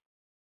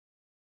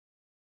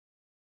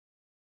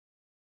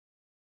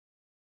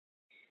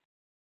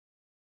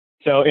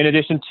 So in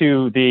addition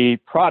to the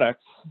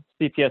products,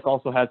 CPS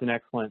also has an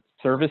excellent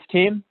service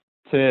team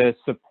to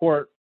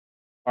support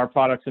our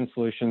products and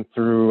solutions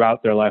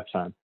throughout their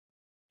lifetime.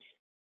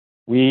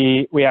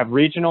 We have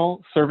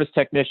regional service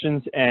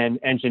technicians and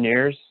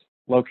engineers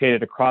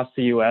located across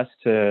the U.S.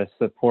 to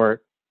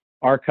support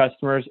our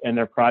customers and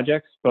their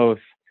projects, both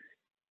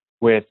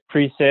with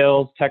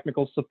pre-sales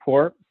technical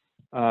support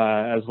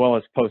as well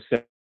as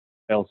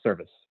post-sales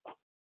service.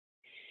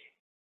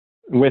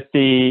 With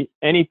the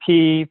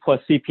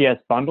NEP+CPS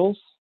bundles,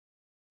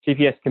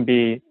 CPS can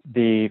be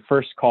the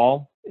first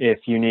call if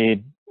you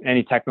need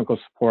any technical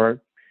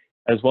support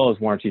as well as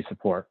warranty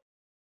support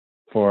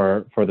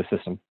for the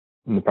system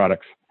and the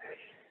products.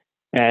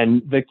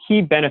 And the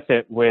key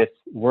benefit with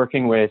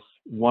working with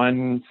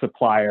one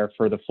supplier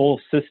for the full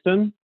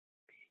system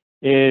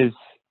is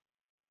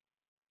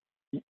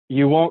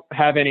you won't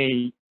have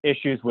any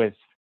issues with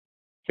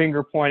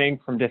finger pointing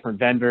from different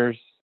vendors,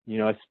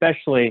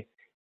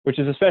 which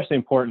is especially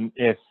important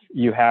if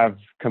you have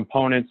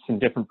components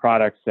and different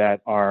products that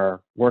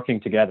are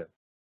working together.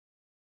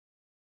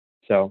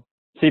 So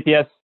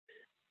CPS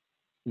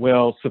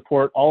will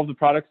support all of the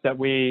products that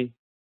we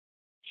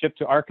ship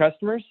to our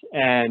customers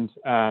and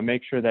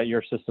make sure that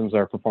your systems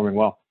are performing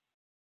well.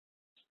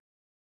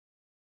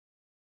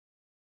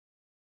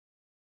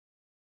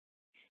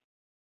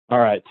 All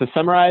right, to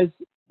summarize,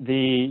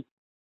 the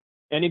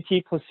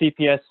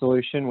NEP+CPS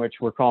solution, which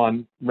we're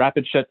calling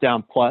Rapid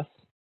Shutdown Plus,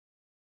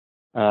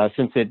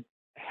 since it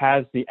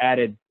has the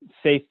added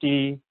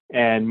safety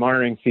and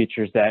monitoring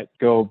features that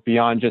go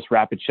beyond just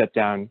rapid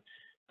shutdown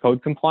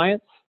code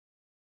compliance.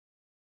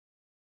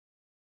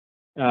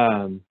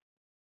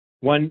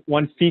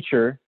 One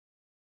feature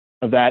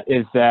of that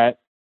is that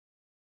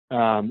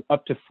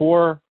up to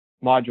 4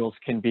 modules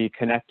can be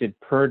connected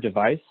per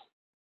device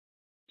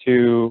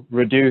to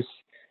reduce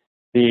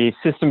the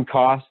system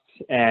costs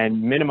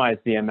and minimize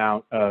the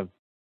amount of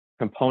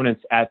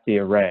components at the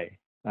array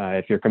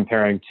if you're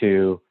comparing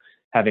to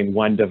having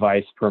 1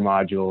 device per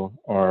module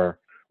or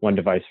 1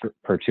 device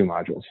per 2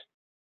 modules.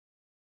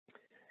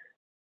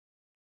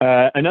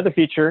 Another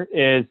feature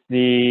is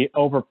the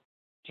over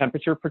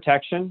temperature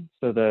protection,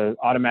 so the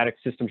automatic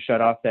system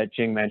shutoff that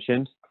Jing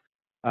mentioned,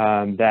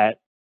 that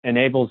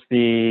enables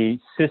the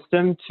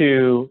system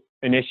to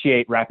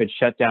initiate rapid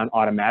shutdown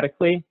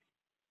automatically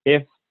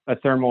if a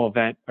thermal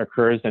event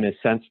occurs and is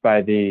sensed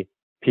by the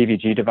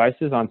PVG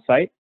devices on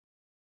site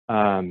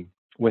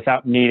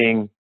without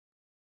needing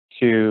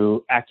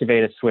to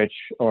activate a switch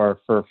or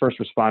for first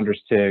responders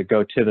to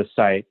go to the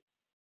site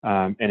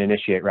and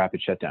initiate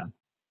rapid shutdown.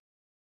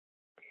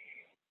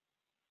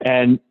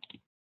 And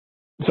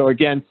so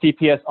again,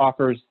 CPS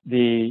offers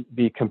the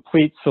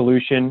complete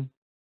solution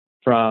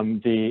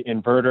from the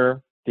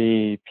inverter,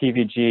 the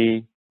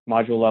PVG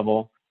module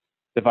level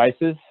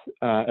devices,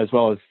 as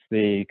well as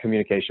the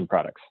communication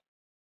products.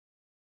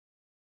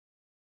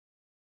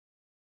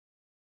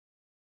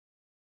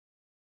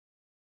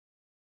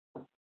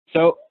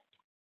 So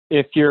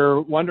if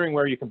you're wondering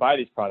where you can buy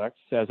these products,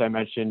 as I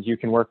mentioned, you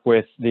can work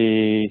with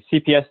the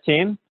CPS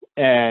team,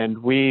 and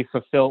we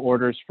fulfill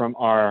orders from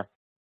our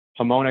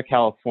Pomona,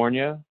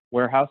 California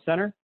warehouse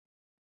center.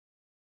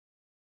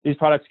 These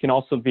products can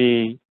also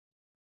be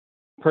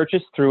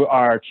purchased through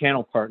our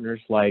channel partners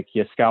like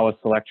Yaskawa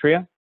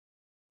Selectria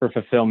for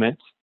fulfillment,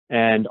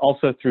 and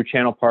also through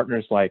channel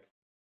partners like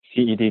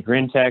CED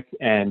GreenTech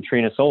and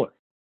Trina Solar.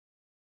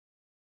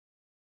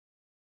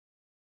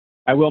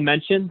 I will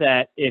mention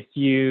that if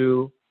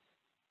you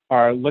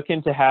are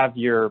looking to have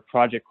your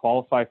project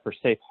qualify for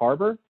Safe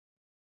Harbor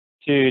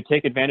to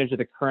take advantage of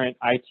the current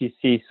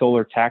ITC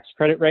solar tax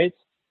credit rates,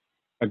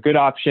 a good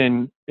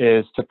option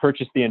is to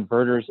purchase the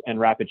inverters and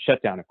rapid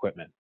shutdown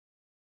equipment.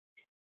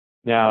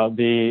 Now,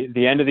 the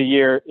end of the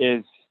year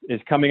is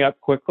coming up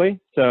quickly,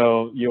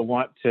 so you'll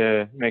want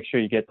to make sure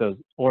you get those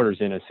orders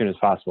in as soon as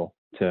possible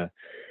to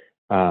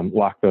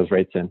lock those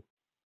rates in.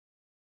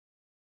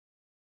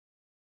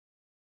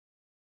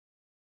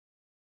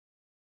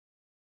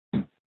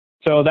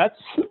 So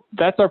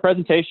that's our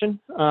presentation.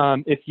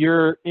 If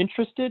you're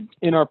interested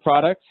in our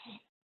products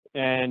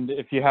and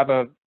if you have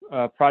a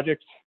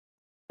project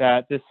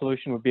that this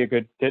solution would be a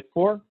good fit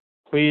for,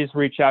 please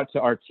reach out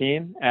to our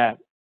team at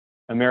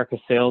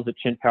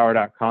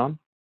americasales@chintpower.com.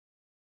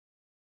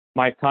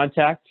 My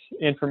contact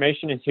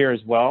information is here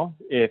as well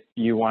if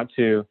you want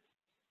to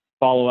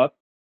follow up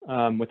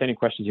with any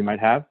questions you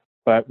might have.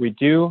 But we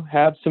do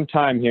have some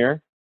time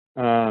here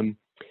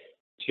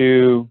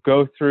to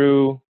go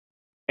through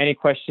any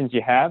questions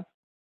you have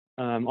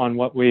on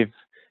what we've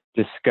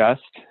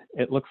discussed.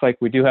 It looks like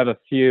we do have a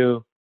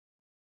few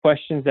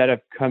questions that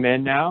have come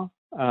in now,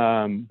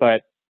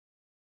 but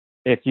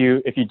if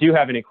you do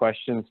have any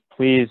questions,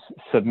 please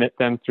submit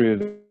them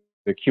through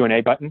the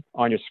Q&A button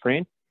on your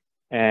screen,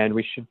 and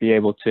we should be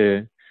able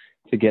to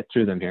get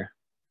through them here.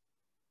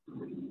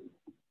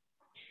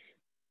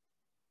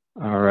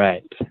 All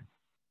right.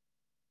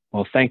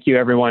 Well, thank you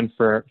everyone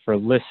for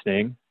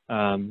listening.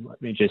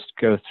 Let me just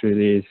go through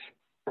these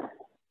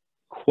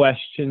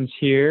questions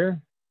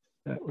here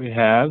that we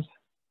have.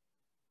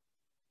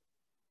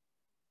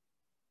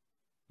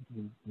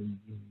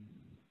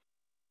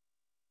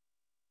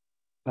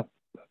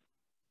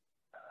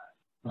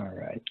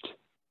 right.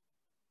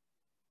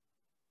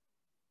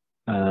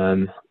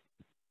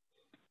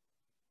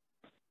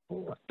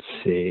 Let's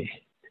see.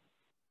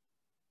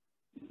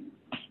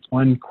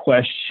 One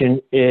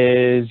question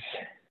is,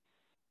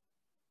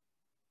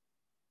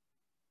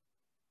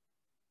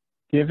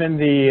 given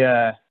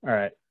the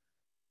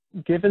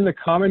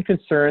common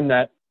concern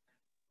that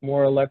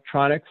more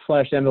electronic /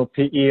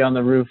 MLPE on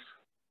the roof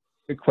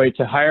equate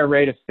to higher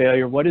rate of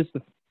failure, what is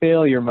the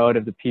failure mode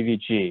of the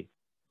PVG?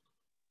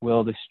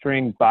 Will the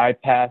string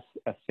bypass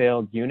a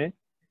failed unit?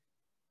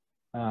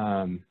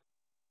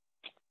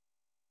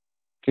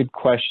 Good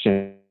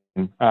question.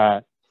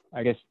 I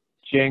guess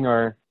Jing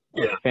or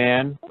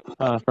Fan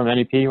from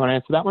NEP, you want to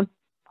answer that one?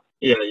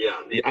 Yeah.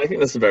 I think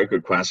that's a very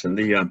good question.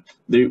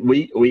 We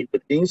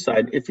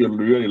inside, if you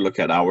really look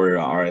at our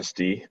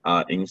RSD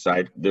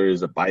inside, there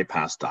is a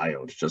bypass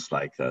diode, just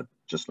like the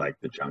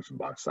junction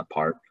box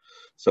part.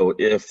 So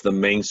if the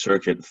main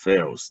circuit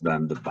fails,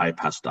 then the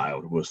bypass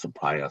diode will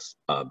supply us,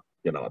 a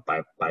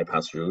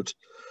bypass route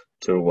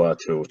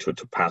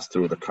to pass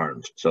through the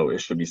current. So it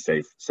should be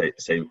safe.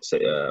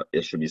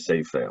 It should be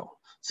safe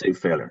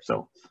failure.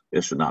 So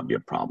it should not be a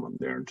problem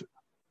there.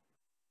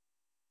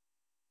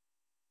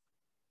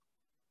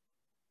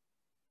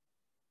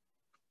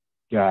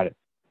 Got it.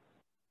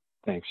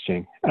 Thanks,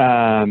 Jing.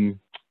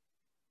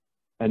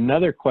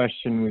 Another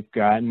question we've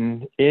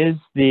gotten, is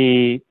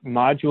the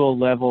module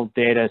level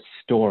data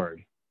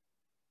stored?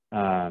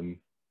 So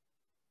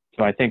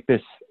I think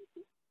this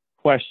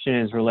question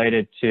is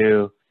related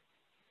to,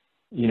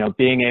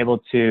 being able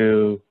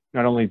to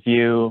not only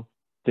view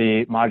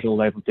the module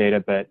level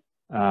data, but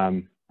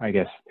I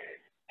guess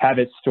have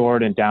it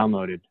stored and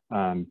downloaded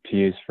to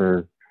use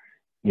for,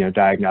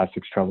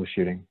 diagnostics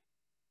troubleshooting.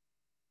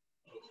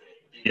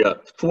 Yeah,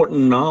 for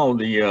now,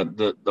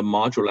 the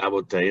module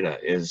level data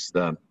is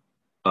the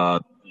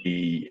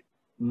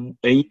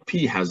NEP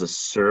has a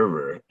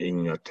server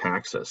in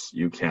Texas.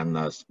 You can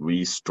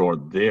restore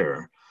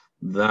there.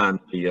 Then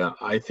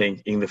I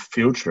think in the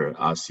future,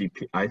 I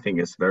think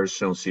it's very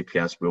soon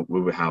CPS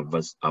will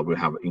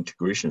have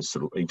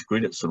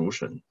integrated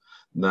solution.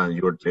 Then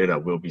your data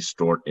will be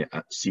stored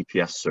at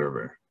CPS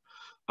server.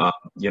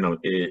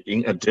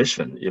 In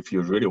addition, if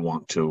you really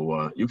want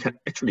to, you can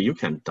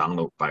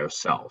download by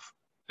yourself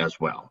as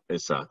well.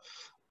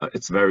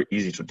 It's very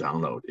easy to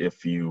download.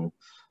 If you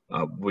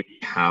we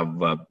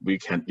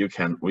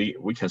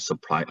can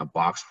supply a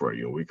box for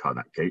you. We call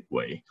that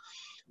gateway.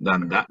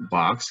 Then that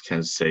box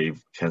can store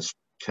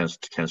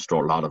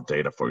a lot of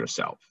data for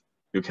yourself.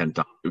 You can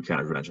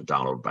arrange a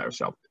download by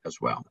yourself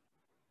as well.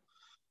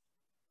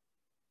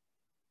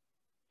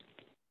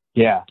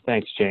 Yeah,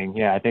 thanks, Jing.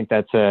 Yeah, I think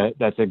that's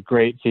a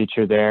great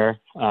feature there.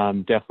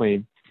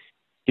 Definitely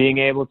being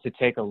able to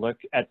take a look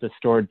at the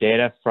stored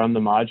data from the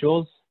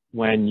modules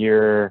when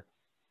you're,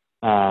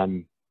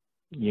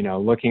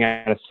 looking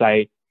at a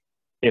site.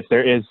 If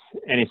there is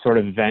any sort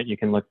of event, you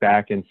can look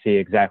back and see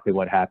exactly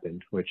what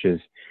happened, which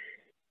is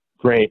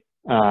great.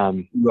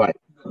 Right.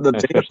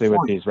 Especially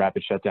with these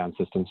rapid shutdown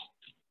systems.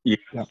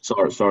 Yeah.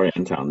 Sorry,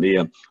 Anton.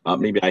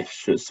 Maybe I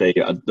should say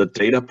the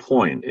data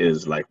point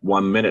is like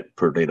 1 minute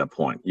per data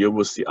point. You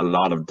will see a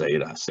lot of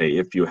data. Say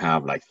if you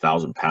have like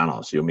 1,000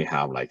 panels, you may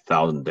have like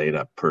 1,000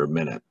 data per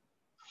minute.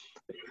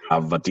 You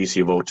have a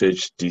DC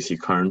voltage, DC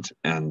current,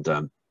 and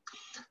the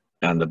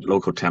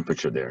local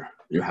temperature there.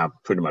 You have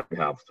pretty much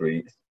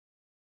three.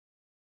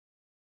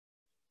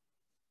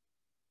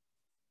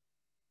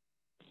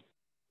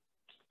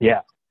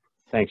 Yeah.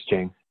 Thanks,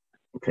 Jing.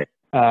 Okay.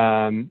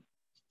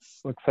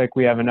 Looks like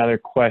we have another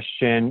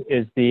question.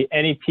 Is the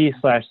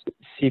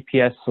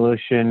NEP/CPS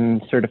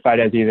solution certified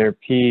as either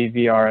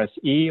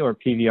PVRSE or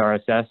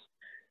PVRSS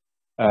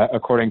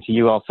according to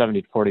UL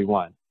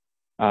 7041?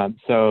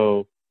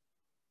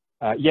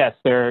 Yes,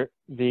 the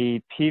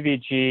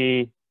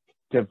PVG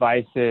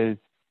devices,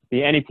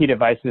 the NEP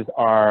devices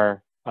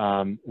are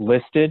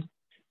listed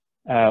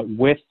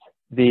with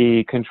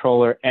the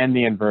controller and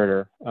the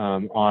inverter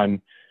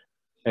on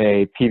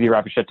a PV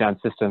rapid shutdown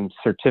system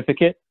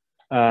certificate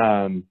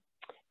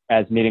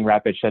as meeting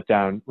rapid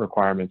shutdown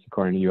requirements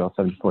according to UL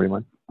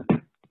 7041.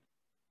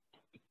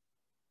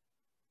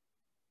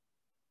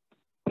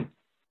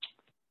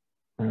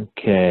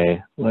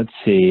 Okay, let's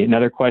see.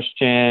 Another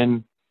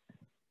question.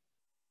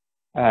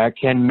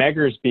 Can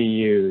meggers be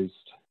used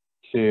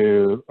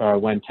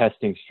when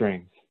testing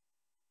strings?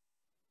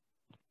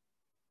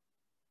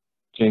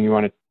 Jing, you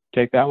want to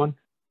take that one?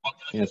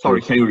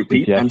 Sorry, can you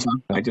repeat?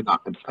 Anton? I did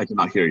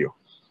not hear you.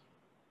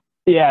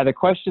 Yeah, the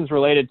question's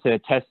related to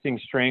testing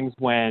strings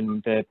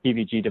when the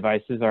PVG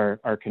devices are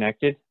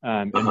connected,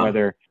 and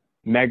whether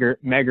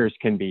meggers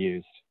can be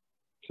used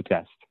to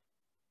test.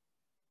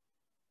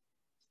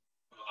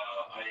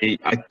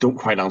 I don't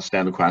quite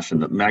understand the question.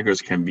 That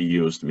meggers can be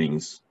used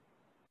means.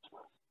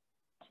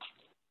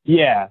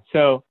 Yeah,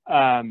 so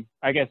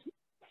I guess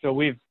so.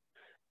 We've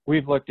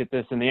looked at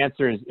this, and the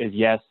answer is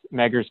yes.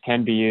 Meggers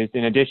can be used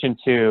in addition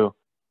to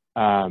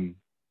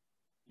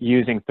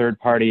using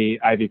third-party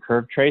IV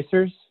curve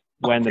tracers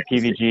when the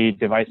PVG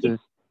devices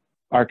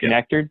are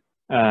connected.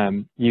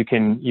 you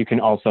can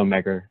also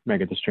measure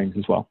the strings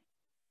as well.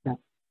 Yeah.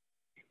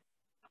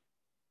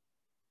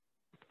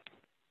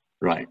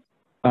 Right.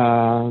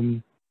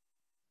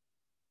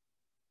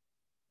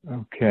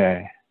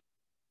 Okay.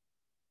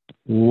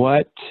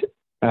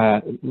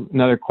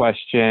 Another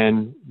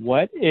question,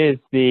 what is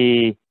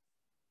the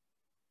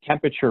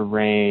temperature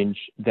range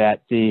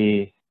that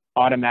the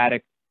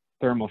automatic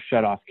thermal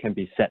shutoff can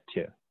be set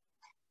to?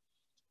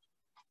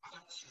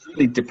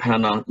 Really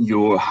depend on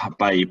your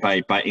by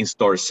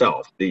installer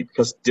itself,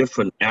 because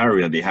different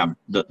area they have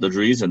the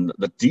reason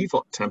the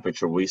default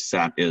temperature we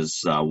set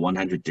is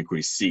 100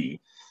 degrees C.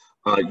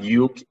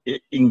 You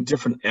in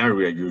different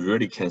area you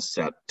really can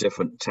set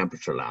different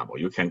temperature level.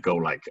 You can go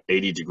like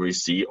 80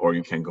 degrees C or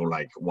you can go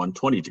like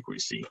 120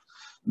 degrees C.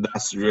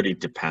 That's really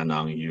depend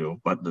on you,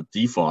 but the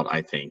default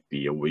I think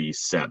we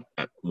set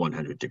at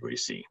 100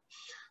 degrees C.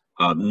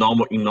 In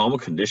normal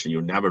condition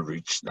you never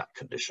reach that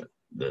condition.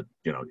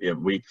 If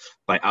we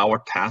by our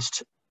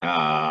test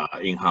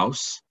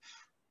in-house,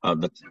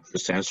 the temperature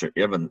sensor,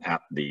 even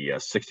at the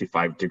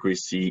 65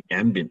 degrees C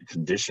ambient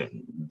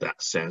condition,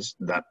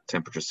 that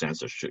temperature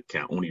sensor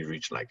can only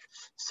reach like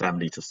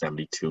 70 to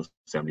 72,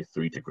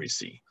 73 degrees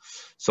C.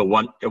 So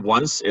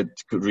once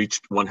it could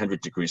reach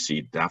 100 degrees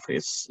C, definitely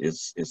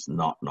is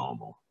not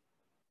normal.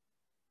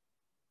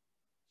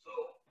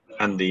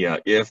 And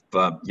if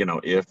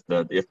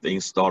the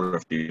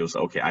installer feels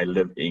okay, I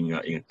live in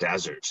a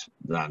desert,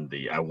 then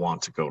I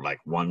want to go like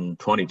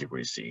 120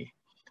 degrees C,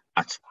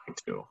 that's fine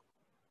too.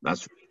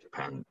 That's really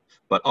depend.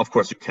 But of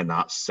course, you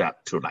cannot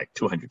set to like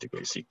 200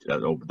 degrees C.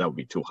 That would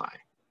be too high.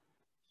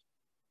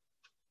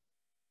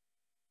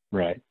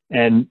 Right.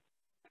 And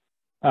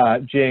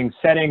Jing,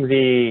 setting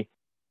the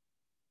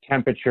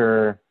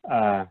temperature,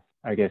 I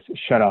guess,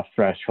 shutoff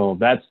threshold,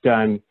 that's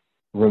done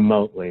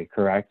remotely,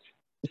 correct?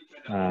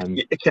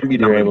 It can be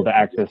done. You're able to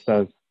access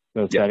those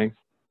settings?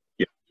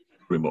 Yeah,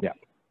 remote. Yeah.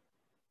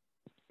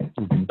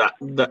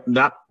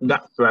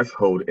 That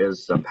threshold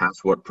is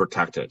password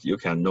protected. You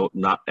can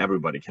not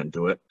everybody can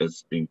do it.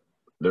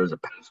 There's a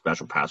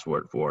special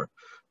password for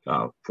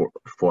the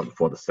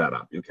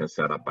setup. You can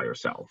set up by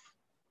yourself.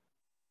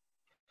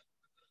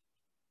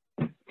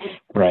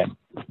 Right.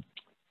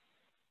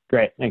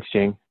 Great. Thanks,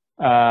 Jing.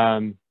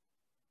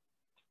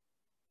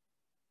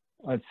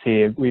 Let's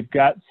see. We've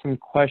got some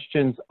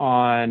questions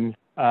on,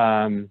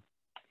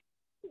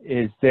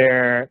 is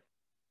there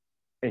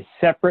a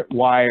separate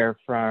wire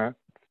from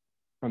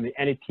the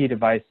NEP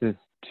devices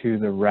to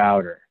the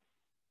router?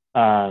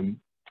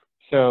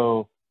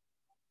 So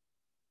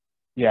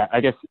yeah,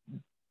 I guess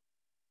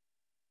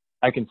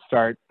I can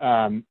start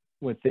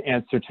with the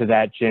answer to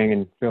that, Jing,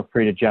 and feel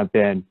free to jump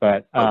in.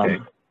 But okay.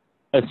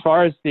 As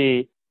far as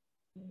the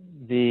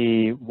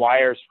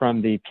wires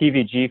from the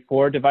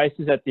PVG4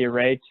 devices at the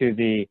array to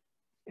the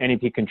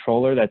NEP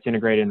controller that's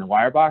integrated in the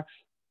wire box,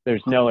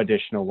 there's no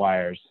additional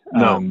wires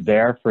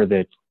there for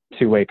the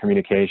two-way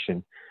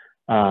communication.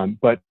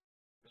 But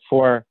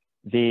for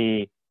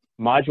the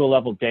module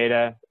level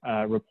data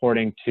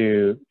reporting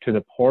to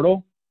the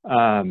portal,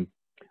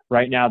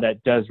 right now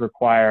that does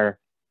require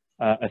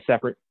a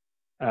separate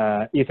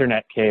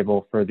Ethernet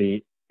cable for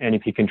the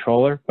NEP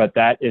controller, but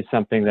that is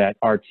something that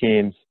our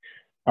teams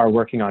are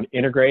working on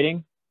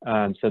integrating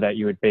so that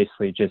you would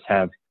basically just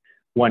have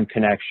one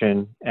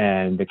connection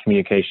and the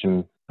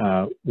communication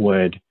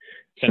would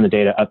send the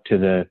data up to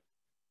the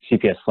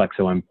CPS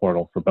FlexOM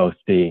portal for both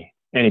the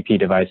NEP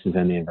devices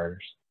and the inverters.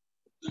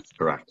 That's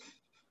correct.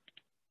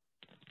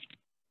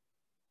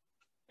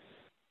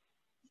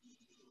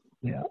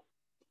 Yeah.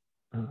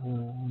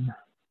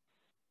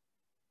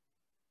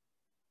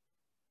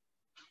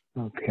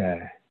 Okay.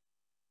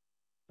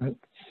 Let's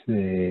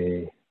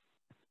see.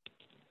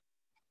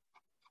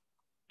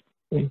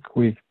 I think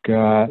we've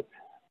got,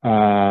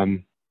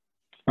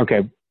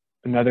 okay,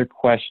 another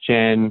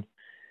question.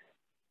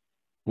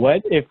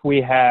 What if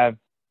we have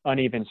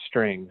uneven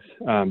strings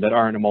that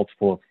aren't a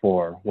multiple of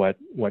 4? What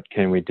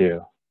can we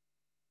do?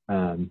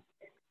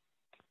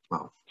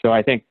 So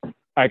I think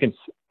I can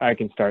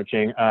start,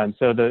 Jing.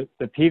 So the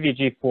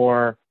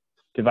PVG4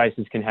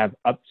 devices can have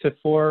up to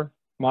 4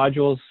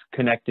 modules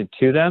connected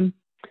to them.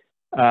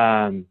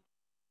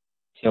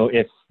 So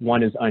if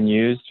one is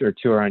unused or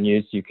 2 are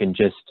unused, you can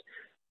just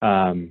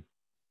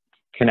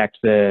connect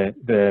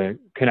the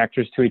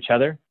connectors to each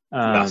other,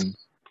 yes.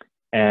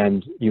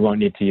 and you won't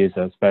need to use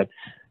those. But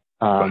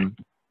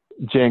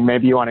Jing,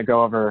 maybe you want to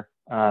go over.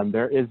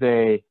 There is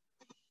a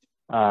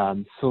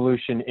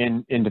solution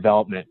in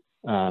development.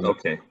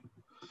 Okay.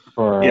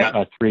 For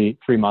a three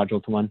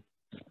module to one.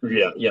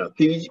 Yeah.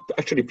 PVG,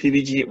 actually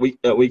PVG,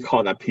 we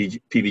call that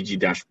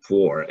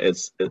PVG-4.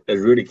 It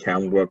really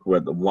can work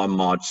with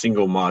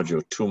single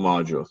module, 2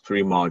 module,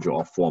 3 module,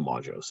 or 4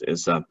 modules.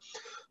 It's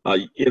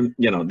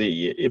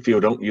if you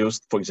don't use,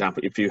 for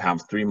example, if you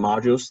have 3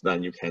 modules,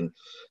 then you can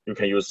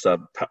use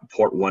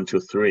port 1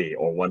 to 3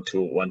 or 1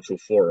 to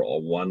 4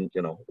 or 1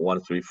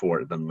 3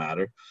 4. It doesn't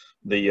matter.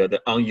 The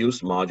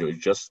unused module is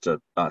just a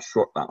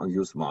short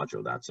unused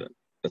module. That's it.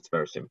 It's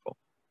very simple.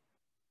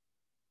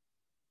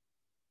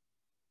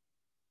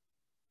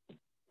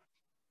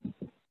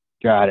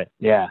 Got it.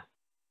 Yeah,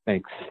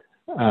 thanks.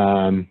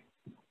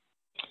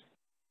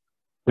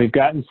 We've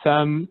gotten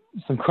some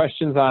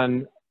questions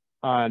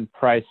on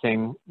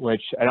pricing,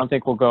 which I don't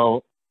think we'll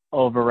go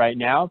over right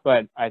now,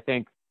 but I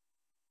think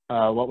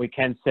what we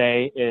can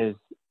say is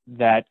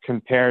that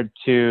compared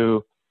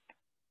to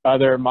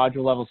other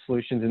module level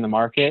solutions in the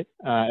market,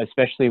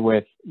 especially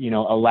with,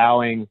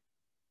 allowing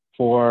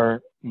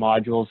 4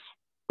 modules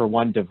for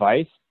one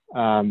device,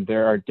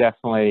 there are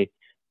definitely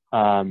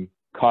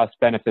cost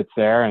benefits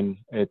there, and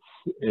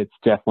it's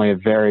definitely a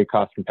very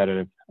cost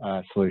competitive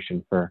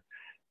solution for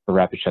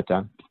rapid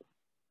shutdown.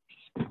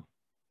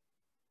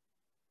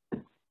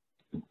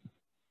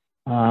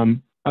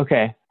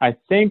 Okay, I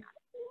think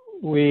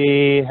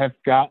we have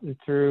gotten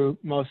through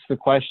most of the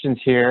questions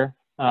here.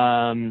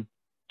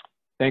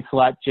 Thanks a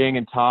lot, Jing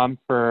and Tom,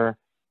 for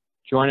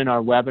joining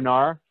our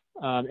webinar.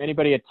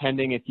 Anybody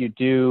attending, if you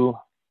do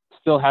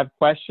still have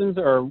questions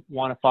or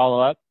want to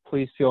follow up,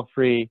 please feel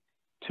free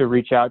to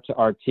reach out to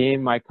our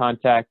team. My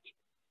contact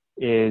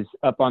is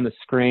up on the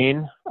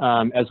screen,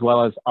 as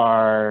well as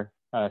our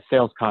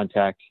sales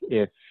contact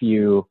if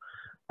you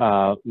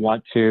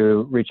want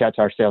to reach out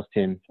to our sales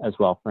team as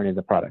well for any of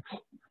the products.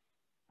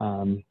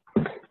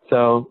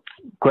 So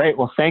great.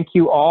 Well, thank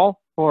you all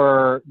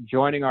for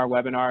joining our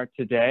webinar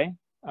today.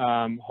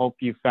 Hope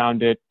you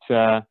found it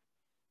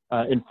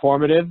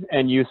informative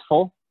and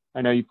useful.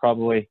 I know you've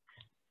probably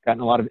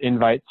gotten a lot of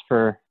invites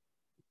for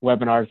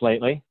webinars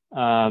lately.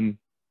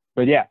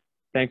 But yeah,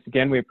 thanks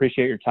again. We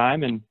appreciate your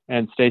time,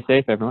 and stay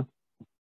safe, everyone.